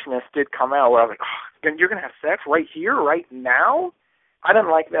prudishness did come out where I was like, oh, you're going to have sex right here, right now? I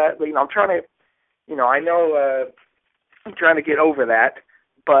didn't like that. But, I'm trying to, I'm trying to get over that.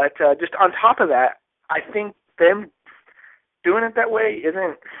 But just on top of that, I think them doing it that way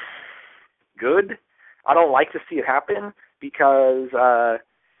isn't good. I don't like to see it happen because I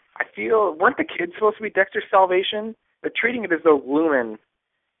feel, weren't the kids supposed to be Dexter's salvation? They're treating it as though Lumen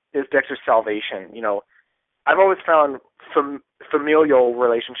is Dexter's salvation. I've always found familial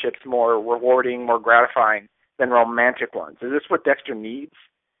relationships more rewarding, more gratifying than romantic ones. Is this what Dexter needs?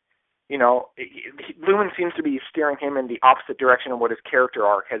 Lumen seems to be steering him in the opposite direction of what his character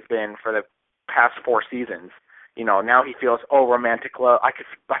arc has been for the past 4 seasons. Now he feels, romantic love. I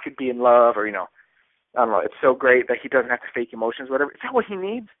could be in love, or I don't know. It's so great that he doesn't have to fake emotions, whatever. Is that what he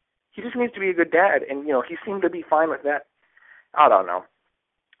needs? He just needs to be a good dad, and he seemed to be fine with that. I don't know.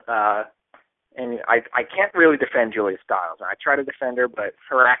 And I can't really defend Julia Stiles. I try to defend her, but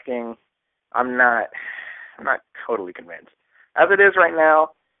her acting, I'm not totally convinced. As it is right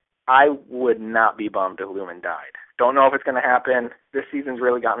now, I would not be bummed if Lumen died. Don't know if it's going to happen. This season's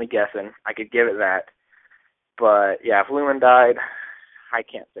really got me guessing. I could give it that. But, yeah, if Lumen died, I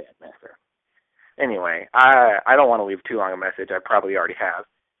can't say I'd miss her. Anyway, I don't want to leave too long a message. I probably already have.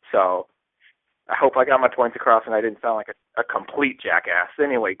 So I hope I got my points across and I didn't sound like a complete jackass.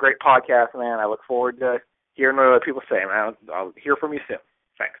 Anyway, great podcast, man. I look forward to hearing what other people say, man. I'll hear from you soon.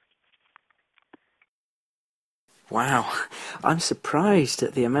 Thanks. Wow, I'm surprised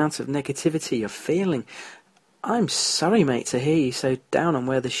at the amount of negativity you're feeling. I'm sorry, mate, to hear you so down on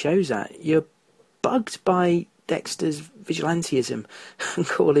where the show's at. You're bugged by Dexter's vigilantism and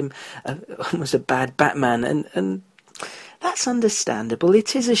call him almost a bad Batman, and that's understandable.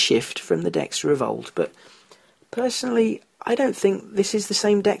 It is a shift from the Dexter of old, but personally, I don't think this is the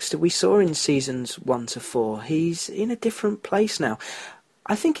same Dexter we saw in seasons 1 to 4. He's in a different place now.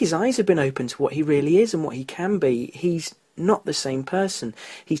 I think his eyes have been opened to what he really is and what he can be. He's not the same person.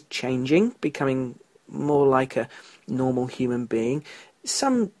 He's changing, becoming more like a normal human being.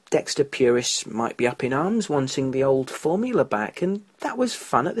 Some Dexter purists might be up in arms, wanting the old formula back, and that was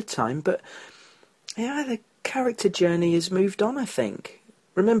fun at the time, but yeah, the character journey has moved on, I think.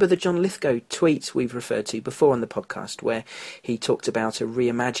 Remember the John Lithgow tweets we've referred to before on the podcast, where he talked about a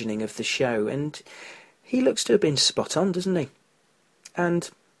reimagining of the show, and he looks to have been spot on, doesn't he? And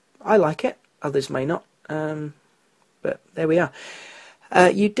I like it, others may not, but there we are.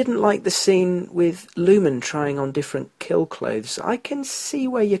 You didn't like the scene with Lumen trying on different kill clothes. I can see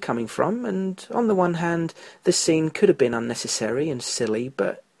where you're coming from, and on the one hand, the scene could have been unnecessary and silly,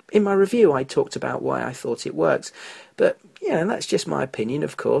 but in my review I talked about why I thought it works. But, yeah, that's just my opinion,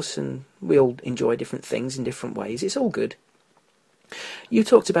 of course, and we all enjoy different things in different ways. It's all good. You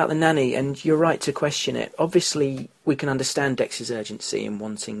talked about the nanny, and you're right to question it. Obviously, we can understand Dexter's urgency in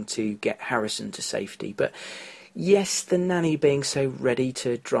wanting to get Harrison to safety, but yes, the nanny being so ready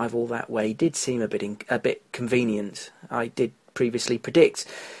to drive all that way did seem a bit convenient. I did previously predict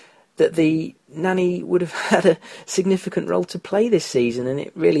that the nanny would have had a significant role to play this season, and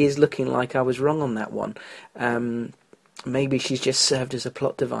it really is looking like I was wrong on that one. Maybe she's just served as a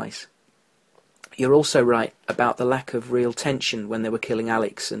plot device. You're also right about the lack of real tension when they were killing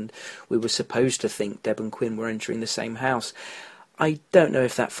Alex, and we were supposed to think Deb and Quinn were entering the same house. I don't know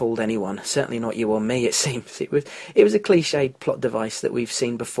if that fooled anyone, certainly not you or me, it seems. It was a cliched plot device that we've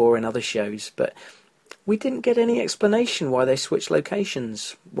seen before in other shows, but we didn't get any explanation why they switched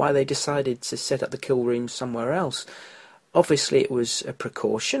locations, why they decided to set up the kill room somewhere else. Obviously it was a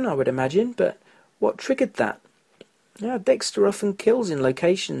precaution, I would imagine, but what triggered that? Yeah, Dexter often kills in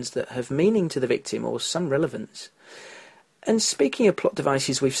locations that have meaning to the victim or some relevance. And speaking of plot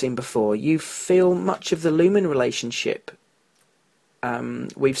devices we've seen before, you feel much of the Lumen relationship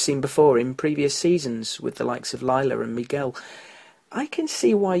we've seen before in previous seasons with the likes of Lila and Miguel. I can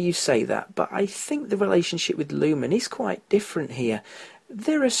see why you say that, but I think the relationship with Lumen is quite different here.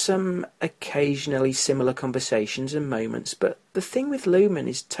 There are some occasionally similar conversations and moments, but the thing with Lumen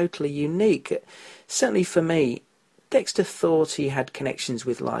is totally unique. Certainly for me, Dexter thought he had connections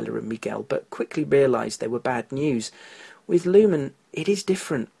with Lila and Miguel, but quickly realised they were bad news. With Lumen, it is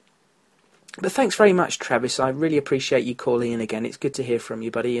different. But thanks very much, Travis. I really appreciate you calling in again. It's good to hear from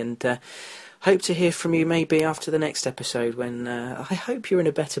you, buddy, and hope to hear from you maybe after the next episode when I hope you're in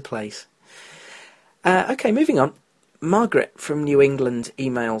a better place. Okay, moving on. Margaret from New England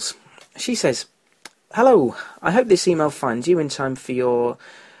emails. She says, Hello, I hope this email finds you in time for your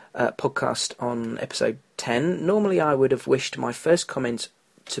podcast on episode 10. Normally I would have wished my first comment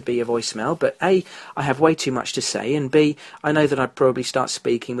to be a voicemail, but A, I have way too much to say, and B, I know that I'd probably start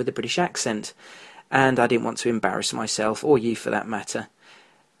speaking with a British accent, and I didn't want to embarrass myself, or you for that matter.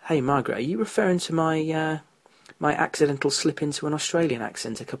 Hey Margaret, are you referring to my my accidental slip into an Australian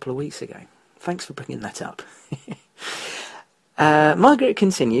accent a couple of weeks ago? Thanks for bringing that up. Margaret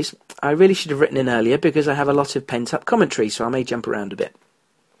continues, I really should have written in earlier because I have a lot of pent-up commentary, so I may jump around a bit.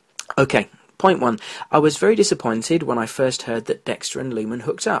 Okay, point 1. I was very disappointed when I first heard that Dexter and Lumen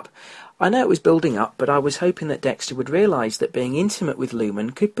hooked up. I know it was building up, but I was hoping that Dexter would realise that being intimate with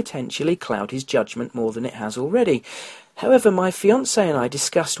Lumen could potentially cloud his judgment more than it has already. However, my fiancée and I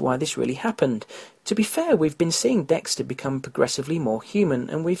discussed why this really happened. To be fair, we've been seeing Dexter become progressively more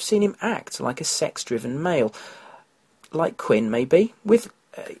human, and we've seen him act like a sex-driven male. Like Quinn, maybe, with...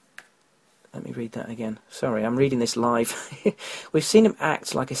 let me read that again. Sorry, I'm reading this live. We've seen him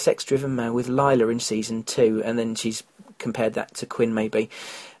act like a sex-driven male with Lila in Season 2, and then she's compared that to Quinn, maybe.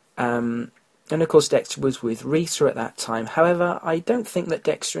 And of course, Dexter was with Rita at that time. However, I don't think that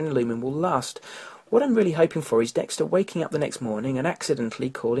Dexter and Lumen will last. What I'm really hoping for is Dexter waking up the next morning and accidentally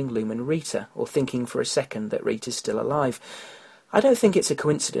calling Lumen Rita, or thinking for a second that Rita's still alive. I don't think it's a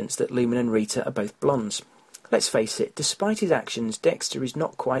coincidence that Lumen and Rita are both blondes. Let's face it, despite his actions, Dexter is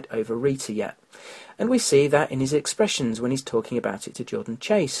not quite over Rita yet. And we see that in his expressions when he's talking about it to Jordan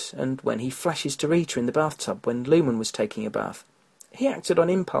Chase, and when he flashes to Rita in the bathtub when Lumen was taking a bath. He acted on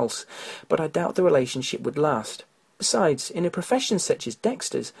impulse, but I doubt the relationship would last. Besides, in a profession such as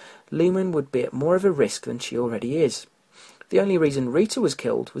Dexter's, Lumen would be at more of a risk than she already is. The only reason Rita was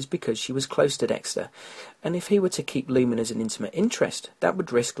killed was because she was close to Dexter, and if he were to keep Lumen as an intimate interest, that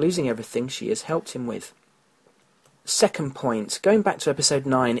would risk losing everything she has helped him with. Second point, going back to episode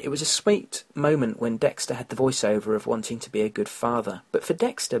 9, it was a sweet moment when Dexter had the voiceover of wanting to be a good father. But for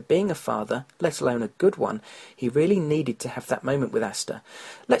Dexter, being a father, let alone a good one, he really needed to have that moment with Asta.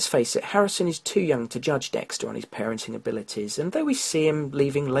 Let's face it, Harrison is too young to judge Dexter on his parenting abilities, and though we see him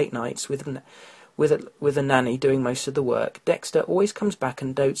leaving late nights with a nanny doing most of the work, Dexter always comes back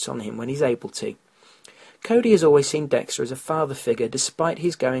and dotes on him when he's able to. Cody has always seen Dexter as a father figure despite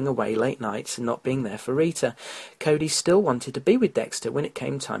his going away late nights and not being there for Rita. Cody still wanted to be with Dexter when it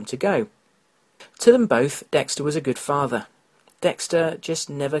came time to go. To them both, Dexter was a good father. Dexter just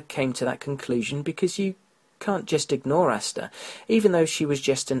never came to that conclusion because you can't just ignore Asta, even though she was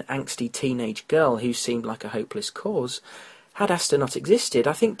just an angsty teenage girl who seemed like a hopeless cause. Had Asta not existed,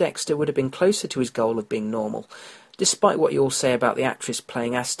 I think Dexter would have been closer to his goal of being normal. Despite what you all say about the actress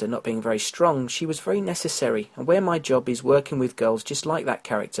playing Asta not being very strong, she was very necessary, and where my job is working with girls just like that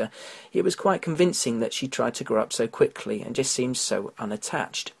character, it was quite convincing that she tried to grow up so quickly and just seems so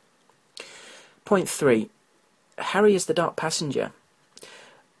unattached. Point 3. Harry is the dark passenger.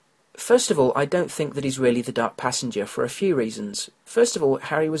 First of all, I don't think that he's really the dark passenger for a few reasons. First of all,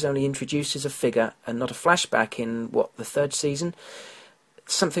 Harry was only introduced as a figure and not a flashback in, the 3rd season?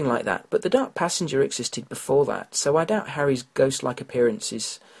 Something like that, but the Dark Passenger existed before that, so I doubt Harry's ghost-like appearance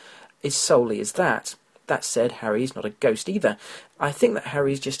is solely as that. That said, Harry is not a ghost either. I think that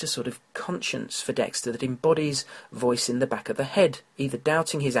Harry is just a sort of conscience for Dexter that embodies voice in the back of the head, either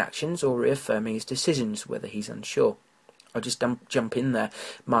doubting his actions or reaffirming his decisions, whether he's unsure. I'll just jump in there,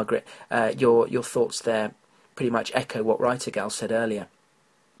 Margaret. Your thoughts there pretty much echo what Writer Gal said earlier.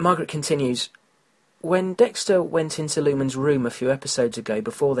 Margaret continues, when Dexter went into Lumen's room a few episodes ago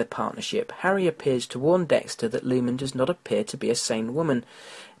before their partnership, Harry appears to warn Dexter that Lumen does not appear to be a sane woman.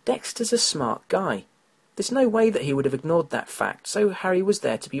 Dexter's a smart guy. There's no way that he would have ignored that fact, so Harry was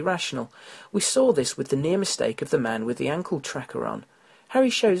there to be rational. We saw this with the near mistake of the man with the ankle tracker on. Harry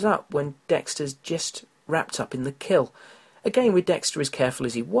shows up when Dexter's just wrapped up in the kill. Again, with Dexter as careful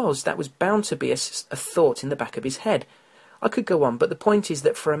as he was, that was bound to be a thought in the back of his head. I could go on, but the point is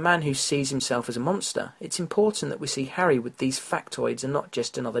that for a man who sees himself as a monster, it's important that we see Harry with these factoids and not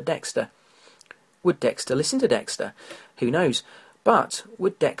just another Dexter. Would Dexter listen to Dexter? Who knows? But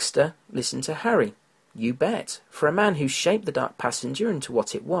would Dexter listen to Harry? You bet. For a man who shaped the Dark Passenger into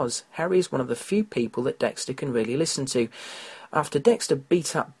what it was, Harry is one of the few people that Dexter can really listen to. After Dexter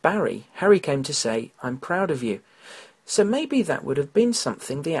beat up Barry, Harry came to say, "I'm proud of you." So maybe that would have been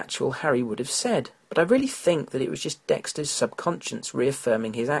something the actual Harry would have said, but I really think that it was just Dexter's subconscious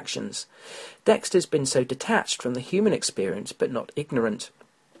reaffirming his actions. Dexter's been so detached from the human experience, but not ignorant.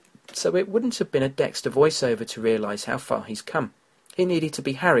 So it wouldn't have been a Dexter voiceover to realise how far he's come. It needed to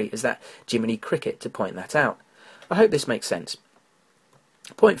be Harry as that Jiminy Cricket to point that out. I hope this makes sense.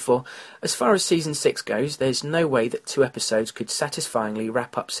 Point 4. As far as Season 6 goes, there's no way that 2 episodes could satisfyingly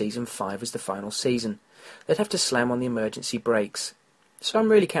wrap up Season 5 as the final season. They'd have to slam on the emergency brakes. So I'm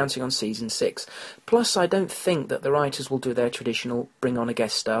really counting on Season 6. Plus, I don't think that the writers will do their traditional bring on a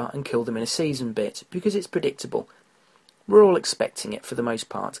guest star and kill them in a season bit, because it's predictable. We're all expecting it for the most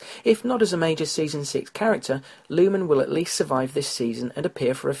part. If not as a major Season 6 character, Lumen will at least survive this season and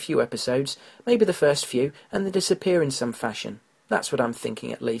appear for a few episodes, maybe the first few, and then disappear in some fashion. That's what I'm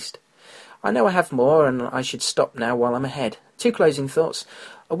thinking at least. I know I have more, and I should stop now while I'm ahead. 2 closing thoughts.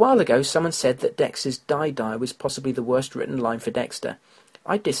 A while ago, someone said that Dexter's die was possibly the worst written line for Dexter.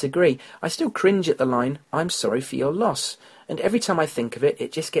 I disagree. I still cringe at the line, "I'm sorry for your loss." And every time I think of it,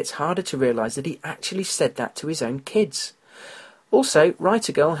 it just gets harder to realise that he actually said that to his own kids. Also,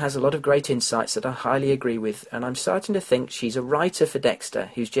 Writer Girl has a lot of great insights that I highly agree with, and I'm starting to think she's a writer for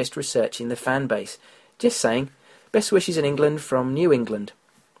Dexter who's just researching the fan base. Just saying. Best wishes in England from New England.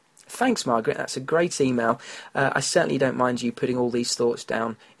 Thanks, Margaret. That's a great email. I certainly don't mind you putting all these thoughts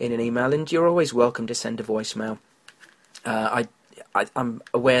down in an email, and you're always welcome to send a voicemail. I'm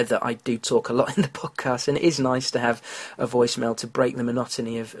aware that I do talk a lot in the podcast, and it is nice to have a voicemail to break the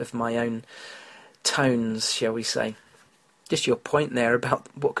monotony of my own tones, shall we say. Just your point there about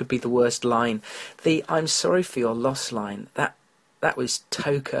what could be the worst line. The "I'm sorry for your loss" line, that was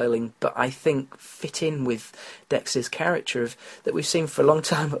toe-curling, but I think fit in with Dexter's character that we've seen for a long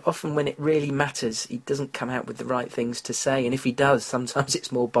time. Often when it really matters, he doesn't come out with the right things to say, and if he does, sometimes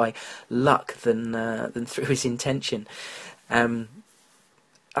it's more by luck than through his intention.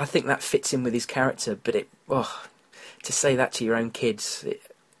 I think that fits in with his character, but to say that to your own kids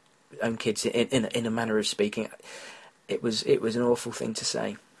in a manner of speaking, it was an awful thing to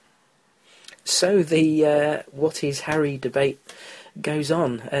say. So the what is Harry debate goes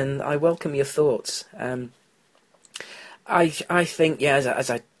on, and I welcome your thoughts. I think, as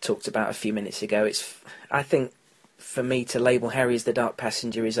I talked about a few minutes ago, I think for me to label Harry as the Dark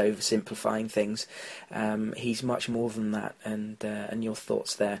Passenger is oversimplifying things. He's much more than that, and your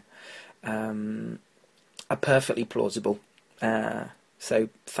thoughts there are perfectly plausible. So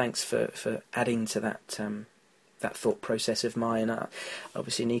thanks for adding to that thought process of mine. I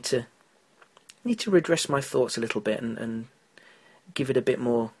obviously need to redress my thoughts a little bit and give it a bit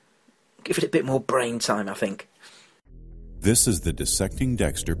more brain time, I think. This is the Dissecting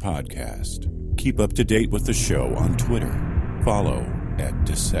Dexter podcast. Keep up to date with the show on Twitter. Follow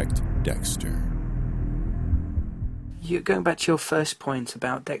 @DissectDexter. You're going back to your first point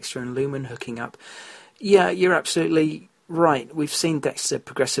about Dexter and Lumen hooking up. Yeah, you're absolutely right. We've seen Dexter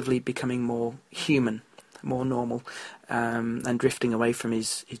progressively becoming more human, more normal, and drifting away from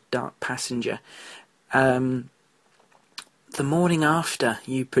his dark passenger. The morning after,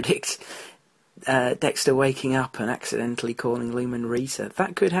 you predict Dexter waking up and accidentally calling Lumen Rita.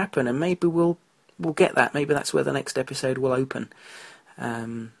 That could happen, and maybe we'll get that. Maybe that's where the next episode will open.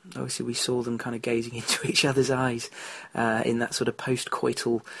 Obviously, we saw them kind of gazing into each other's eyes in that sort of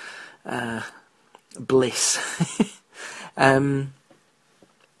post-coital bliss.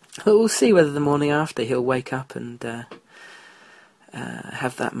 We'll see whether the morning after he'll wake up and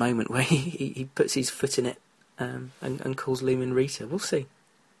have that moment where he puts his foot in it and calls Lumen Rita. We'll see.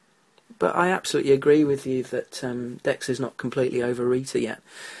 But I absolutely agree with you that Dexter's not completely over Rita yet,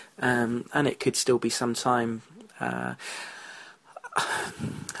 and it could still be some time. I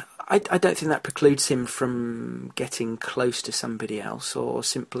don't think that precludes him from getting close to somebody else or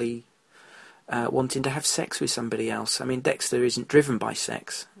simply wanting to have sex with somebody else. I mean, Dexter isn't driven by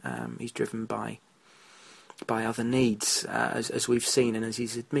sex. He's driven by other needs, as we've seen and as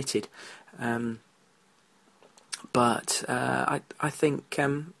he's admitted. But I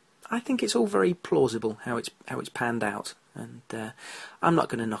think it's all very plausible how it's panned out, and I'm not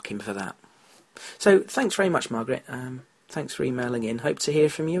going to knock him for that. So thanks very much, Margaret. Thanks for emailing in. Hope to hear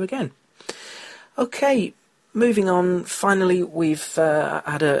from you again. Okay, moving on. Finally, we've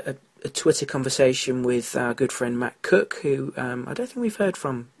had a Twitter conversation with our good friend Matt Cook, who I don't think we've heard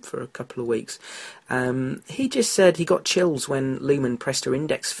from for a couple of weeks. He just said he got chills when Lumen pressed her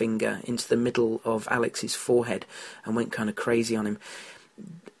index finger into the middle of Alex's forehead and went kind of crazy on him.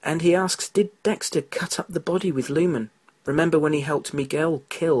 And he asks, did Dexter cut up the body with Lumen? Remember when he helped Miguel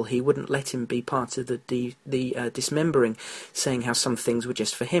kill, he wouldn't let him be part of the dismembering, saying how some things were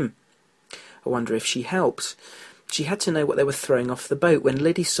just for him. I wonder if she helps. She had to know what they were throwing off the boat when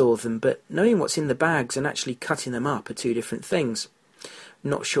Liddy saw them, but knowing what's in the bags and actually cutting them up are two different things.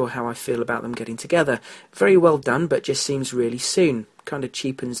 Not sure how I feel about them getting together. Very well done, but just seems really soon. Kind of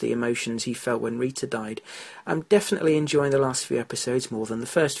cheapens the emotions he felt when Rita died. I'm definitely enjoying the last few episodes more than the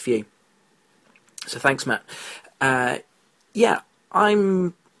first few. So thanks, Matt. Yeah, I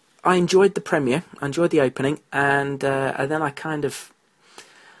enjoyed the premiere. I enjoyed the opening, and then I kind of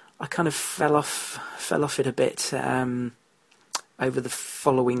fell off it a bit over the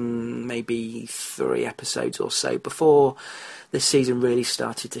following maybe 3 episodes or so before the season really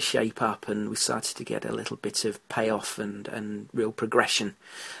started to shape up and we started to get a little bit of payoff and real progression.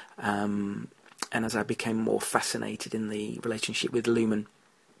 And as I became more fascinated in the relationship with Lumen.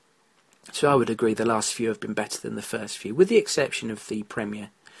 So I would agree the last few have been better than the first few, with the exception of the premiere.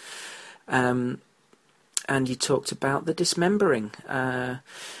 And you talked about the dismembering. Yeah,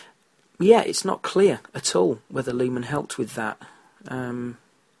 it's not clear at all whether Lumen helped with that.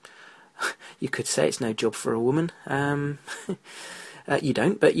 You could say it's no job for a woman. You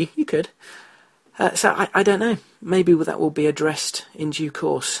don't, but you could. So I don't know. Maybe that will be addressed in due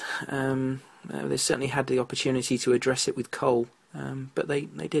course. They certainly had the opportunity to address it with Cole, but they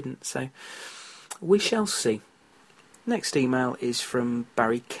didn't. So we shall see. Next email is from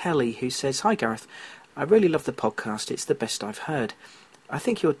Barry Kelly, who says, "Hi Gareth, I really love the podcast. It's the best I've heard. I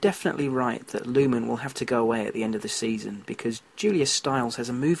think you're definitely right that Lumen will have to go away at the end of the season because Julia Stiles has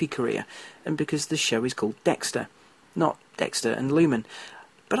a movie career and because the show is called Dexter, not Dexter and Lumen.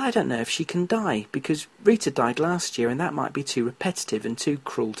 But I don't know if she can die because Rita died last year and that might be too repetitive and too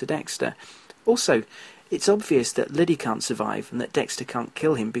cruel to Dexter. Also, it's obvious that Liddy can't survive and that Dexter can't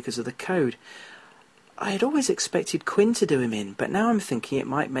kill him because of the code. I had always expected Quinn to do him in, but now I'm thinking it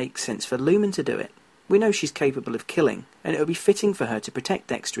might make sense for Lumen to do it. We know she's capable of killing, and it would be fitting for her to protect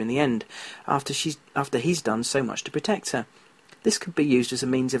Dexter in the end, after he's done so much to protect her. This could be used as a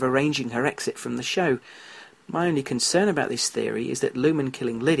means of arranging her exit from the show. My only concern about this theory is that Lumen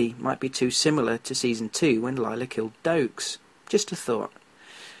killing Liddy might be too similar to Season 2 when Lila killed Dokes. Just a thought."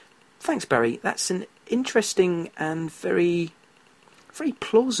 Thanks, Barry. That's an interesting and very, very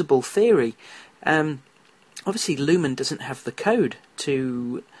plausible theory. Obviously, Lumen doesn't have the code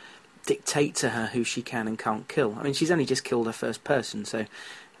to dictate to her who she can and can't kill. I mean, she's only just killed her first person, so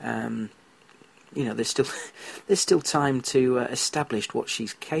there's still time to establish what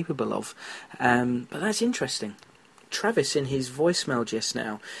she's capable of. But that's interesting. Travis, in his voicemail just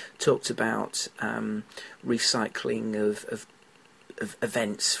now, talked about recycling of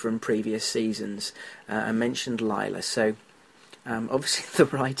events from previous seasons and mentioned Lila. So obviously the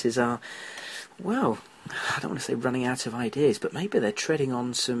writers are, well, I don't want to say running out of ideas, but maybe they're treading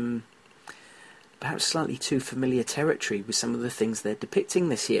on some perhaps slightly too familiar territory with some of the things they're depicting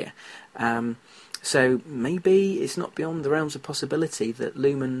this year. So maybe it's not beyond the realms of possibility that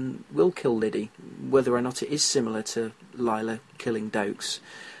Lumen will kill Liddy, whether or not it is similar to Lila killing Dokes.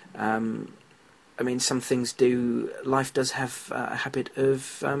 I mean, some things life does have a habit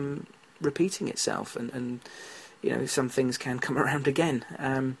of repeating itself, and some things can come around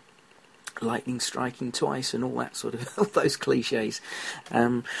again. Lightning striking twice and all that sort of all those cliches.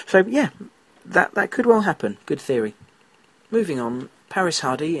 So yeah, that could well happen. Good theory. Moving on, Paris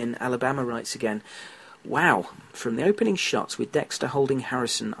Hardy in Alabama writes again, "Wow, from the opening shots with Dexter holding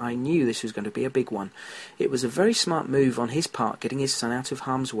Harrison, I knew this was going to be a big one. It was a very smart move on his part getting his son out of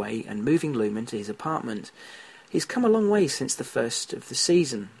harm's way and moving Lumen to his apartment. He's come a long way since the first of the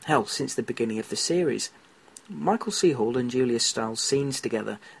season, hell, since the beginning of the series. Michael C. Hall and Julia Stiles' scenes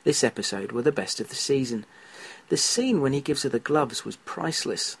together this episode were the best of the season. The scene when he gives her the gloves was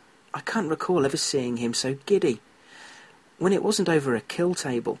priceless. I can't recall ever seeing him so giddy. When it wasn't over a kill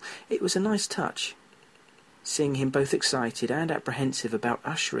table, it was a nice touch. Seeing him both excited and apprehensive about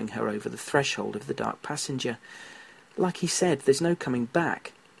ushering her over the threshold of the Dark Passenger. Like he said, there's no coming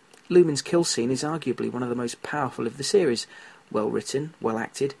back. Lumen's kill scene is arguably one of the most powerful of the series. Well written, well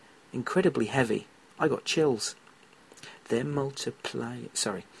acted, incredibly heavy. I got chills.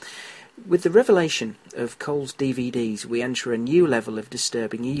 With the revelation of Cole's DVDs, we enter a new level of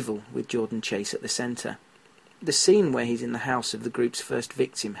disturbing evil with Jordan Chase at the centre. The scene where he's in the house of the group's first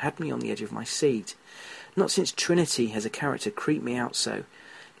victim had me on the edge of my seat. Not since Trinity has a character creeped me out so.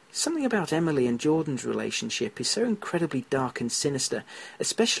 Something about Emily and Jordan's relationship is so incredibly dark and sinister,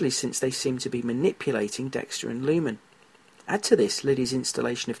 especially since they seem to be manipulating Dexter and Lumen. Add to this Liddy's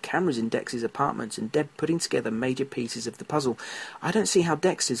installation of cameras in Dex's apartment and Deb putting together major pieces of the puzzle. I don't see how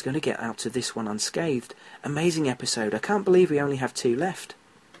Dexter's going to get out of this one unscathed. Amazing episode. I can't believe we only have 2 left."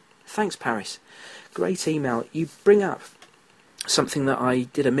 Thanks, Paris. Great email. You bring up something that I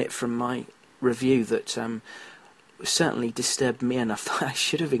did omit from my review that certainly disturbed me enough that I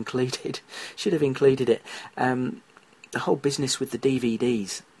should have included it. The whole business with the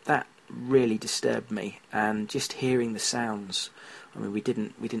DVDs, that really disturbed me, and just hearing the sounds I mean, we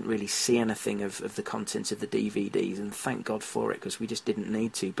didn't really see anything of the contents of the DVDs, and thank God for it, because we just didn't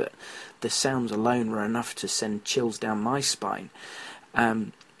need to. But the sounds alone were enough to send chills down my spine.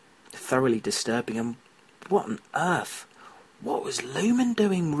 Thoroughly disturbing. And what on earth? What was Lumen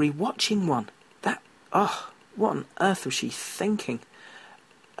doing rewatching one? What on earth was she thinking?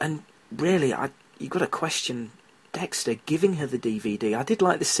 And really, you got to question Dexter giving her the DVD. I did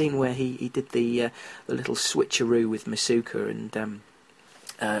like the scene where he did the little switcheroo with Masuka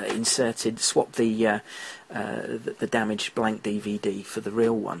and swapped the damaged blank DVD for the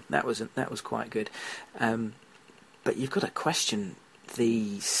real one. That was quite good. But you've got to question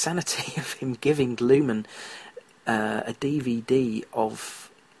the sanity of him giving Lumen a DVD of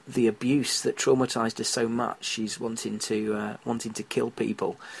the abuse that traumatised her so much she's wanting to kill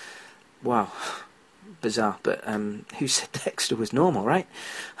people. Wow, bizarre. But who said Dexter was normal, right?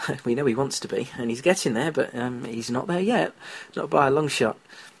 We know he wants to be, and he's getting there, but he's not there yet, not by a long shot.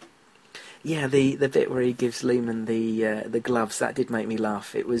 Yeah, the bit where he gives Lumen the gloves, that did make me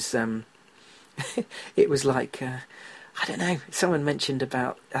laugh. It was it was like I don't know. Someone mentioned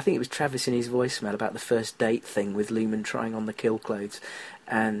about, I think it was Travis in his voicemail, about the first date thing with Lumen trying on the kill clothes,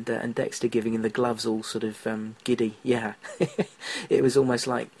 and Dexter giving him the gloves, all sort of giddy. Yeah, it was almost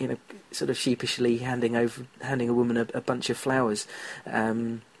like, sort of sheepishly handing a woman a bunch of flowers.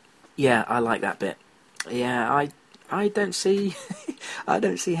 Yeah, I like that bit. Yeah, I don't see I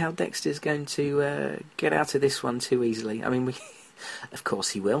don't see how Dexter's going to get out of this one too easily. I mean, of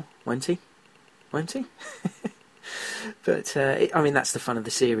course he will, won't he? Won't he? But, I mean, that's the fun of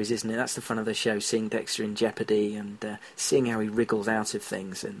the series, isn't it? That's the fun of the show, seeing Dexter in jeopardy and seeing how he wriggles out of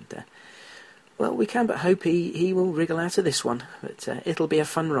things. And, well, we can but hope he will wriggle out of this one. But it'll be a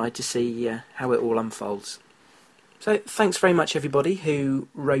fun ride to see how it all unfolds. So, thanks very much, everybody who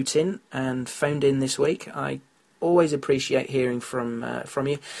wrote in and phoned in this week. I always appreciate hearing from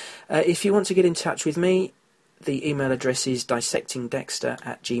you. If you want to get in touch with me, the email address is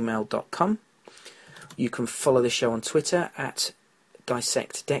dissectingdexter@gmail.com. You can follow the show on Twitter at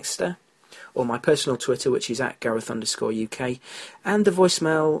DissectDexter, or my personal Twitter, which is at Gareth_UK, and the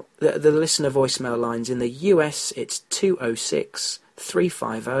voicemail, the listener voicemail lines in the US, it's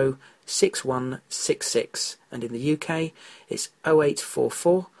 206-350-6166, and in the UK, it's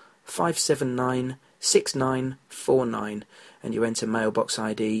 0844-579-6949, and you enter mailbox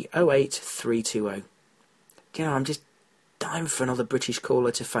ID 08320. I'm just dying for another British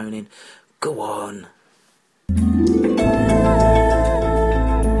caller to phone in. Go on.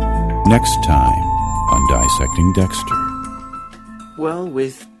 Next time on Dissecting Dexter. Well,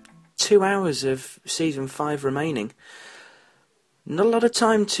 with 2 hours of Season 5 remaining, not a lot of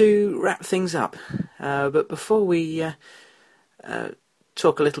time to wrap things up. But before we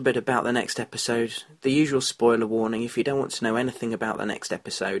talk a little bit about the next episode, the usual spoiler warning: if you don't want to know anything about the next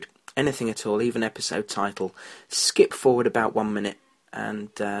episode, anything at all, even episode title, skip forward about 1 minute and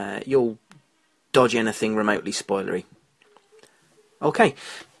you'll dodge anything remotely spoilery. Okay,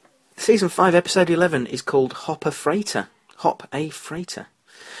 Season 5, Episode 11 is called Hop a Freighter.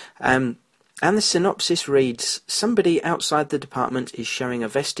 And the synopsis reads: somebody outside the department is showing a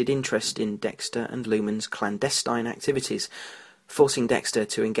vested interest in Dexter and Lumen's clandestine activities, forcing Dexter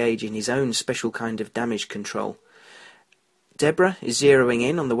to engage in his own special kind of damage control. Deborah is zeroing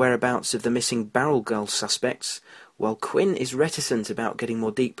in on the whereabouts of the missing Barrel Girl suspects, while Quinn is reticent about getting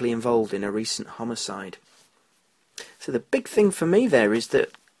more deeply involved in a recent homicide. So the big thing for me there is that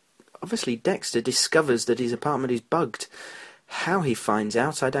obviously Dexter discovers that his apartment is bugged. How he finds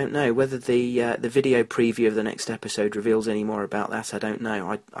out, I don't know. Whether the video preview of the next episode reveals any more about that, I don't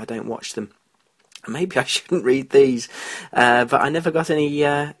know. I don't watch them. Maybe I shouldn't read these. But I never got any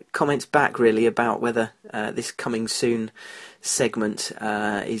comments back, really, about whether this coming soon segment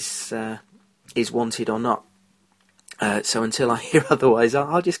is wanted or not. So until I hear otherwise,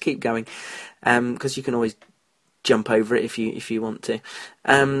 I'll just keep going, because you can always jump over it if you want to.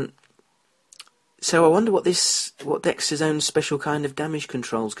 So I wonder what Dexter's own special kind of damage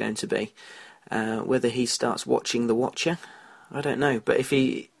control is going to be. Whether he starts watching the Watcher, I don't know. But if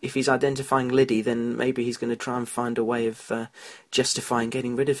he's identifying Liddy, then maybe he's going to try and find a way of justifying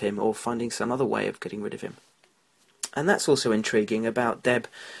getting rid of him, or finding some other way of getting rid of him. And that's also intriguing about Deb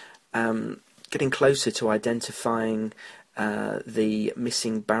getting closer to identifying the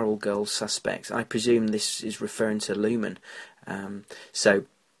missing Barrel Girl suspects. I presume this is referring to Lumen. So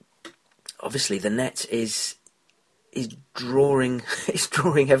obviously the net is drawing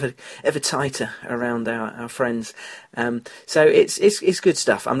ever tighter around our friends. So it's good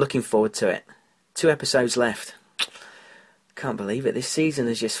stuff. I'm looking forward to it. 2 episodes left. Can't believe it. This season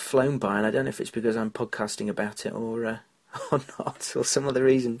has just flown by, and I don't know if it's because I'm podcasting about it or or not, or some other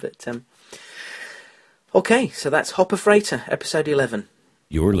reason. But okay, so that's Hopper Freighter, episode 11.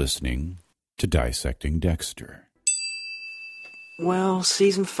 You're listening to Dissecting Dexter. Well,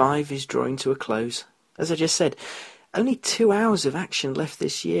 season 5 is drawing to a close. As I just said, only 2 hours of action left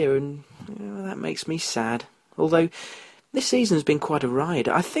this year, and that makes me sad. Although this season's been quite a ride.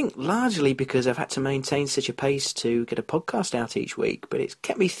 I think largely because I've had to maintain such a pace to get a podcast out each week, but it's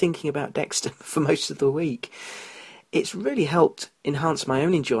kept me thinking about Dexter for most of the week. It's really helped enhance my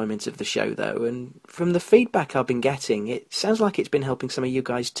own enjoyment of the show, though, and from the feedback I've been getting, it sounds like it's been helping some of you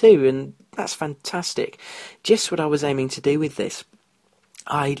guys too, and that's fantastic. Just what I was aiming to do with this.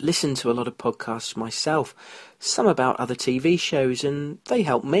 I listen to a lot of podcasts myself, some about other TV shows, and they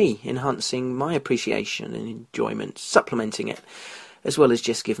help me, enhancing my appreciation and enjoyment, supplementing it, as well as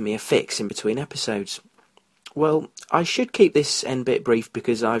just giving me a fix in between episodes. Well, I should keep this end bit brief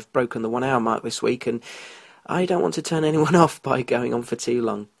because I've broken the 1 hour mark this week, and I don't want to turn anyone off by going on for too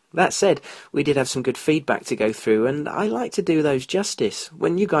long. That said, we did have some good feedback to go through, and I like to do those justice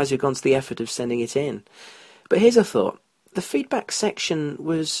when you guys have gone to the effort of sending it in. But here's a thought. The feedback section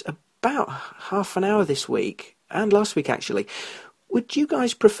was about half an hour this week, and last week actually. Would you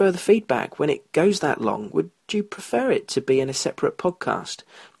guys prefer the feedback when it goes that long? Would you prefer it to be in a separate podcast,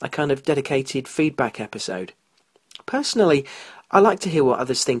 a kind of dedicated feedback episode? Personally, I like to hear what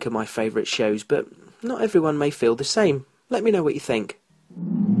others think of my favourite shows, but not everyone may feel the same. Let me know what you think.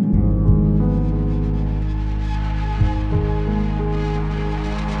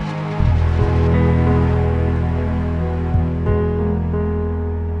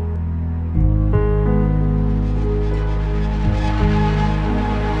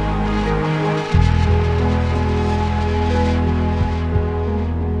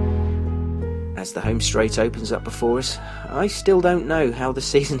 As the home straight opens up before us, I still don't know how the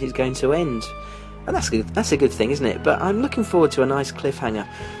season is going to end. And that's a good thing, isn't it? But I'm looking forward to a nice cliffhanger,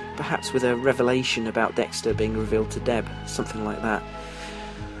 perhaps with a revelation about Dexter being revealed to Deb, something like that.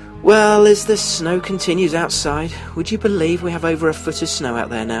 Well, as the snow continues outside, would you believe we have over a foot of snow out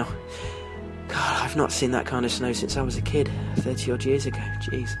there now? God, I've not seen that kind of snow since I was a kid, 30 odd years ago,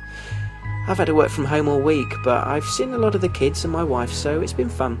 jeez. I've had to work from home all week, but I've seen a lot of the kids and my wife, so it's been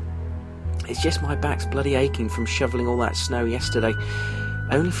fun. It's just my back's bloody aching from shoveling all that snow yesterday,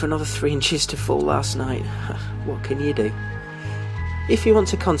 only for another 3 inches to fall last night. What can you do? If you want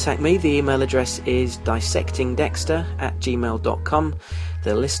to contact me, the email address is dissectingdexter@gmail.com.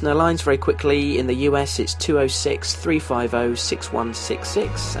 The listener lines, very quickly, in the US it's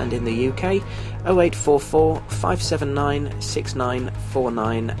 206-350-6166, and in the UK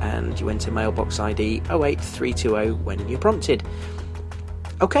 0844-579-6949, and you enter mailbox ID 08320 when you're prompted.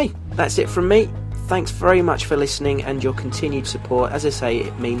 Okay, that's it from me. Thanks very much for listening and your continued support. As I say,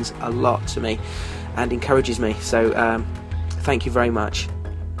 it means a lot to me and encourages me, so thank you very much.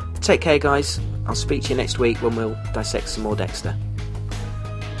 Take care, guys. I'll speak to you next week when we'll dissect some more Dexter.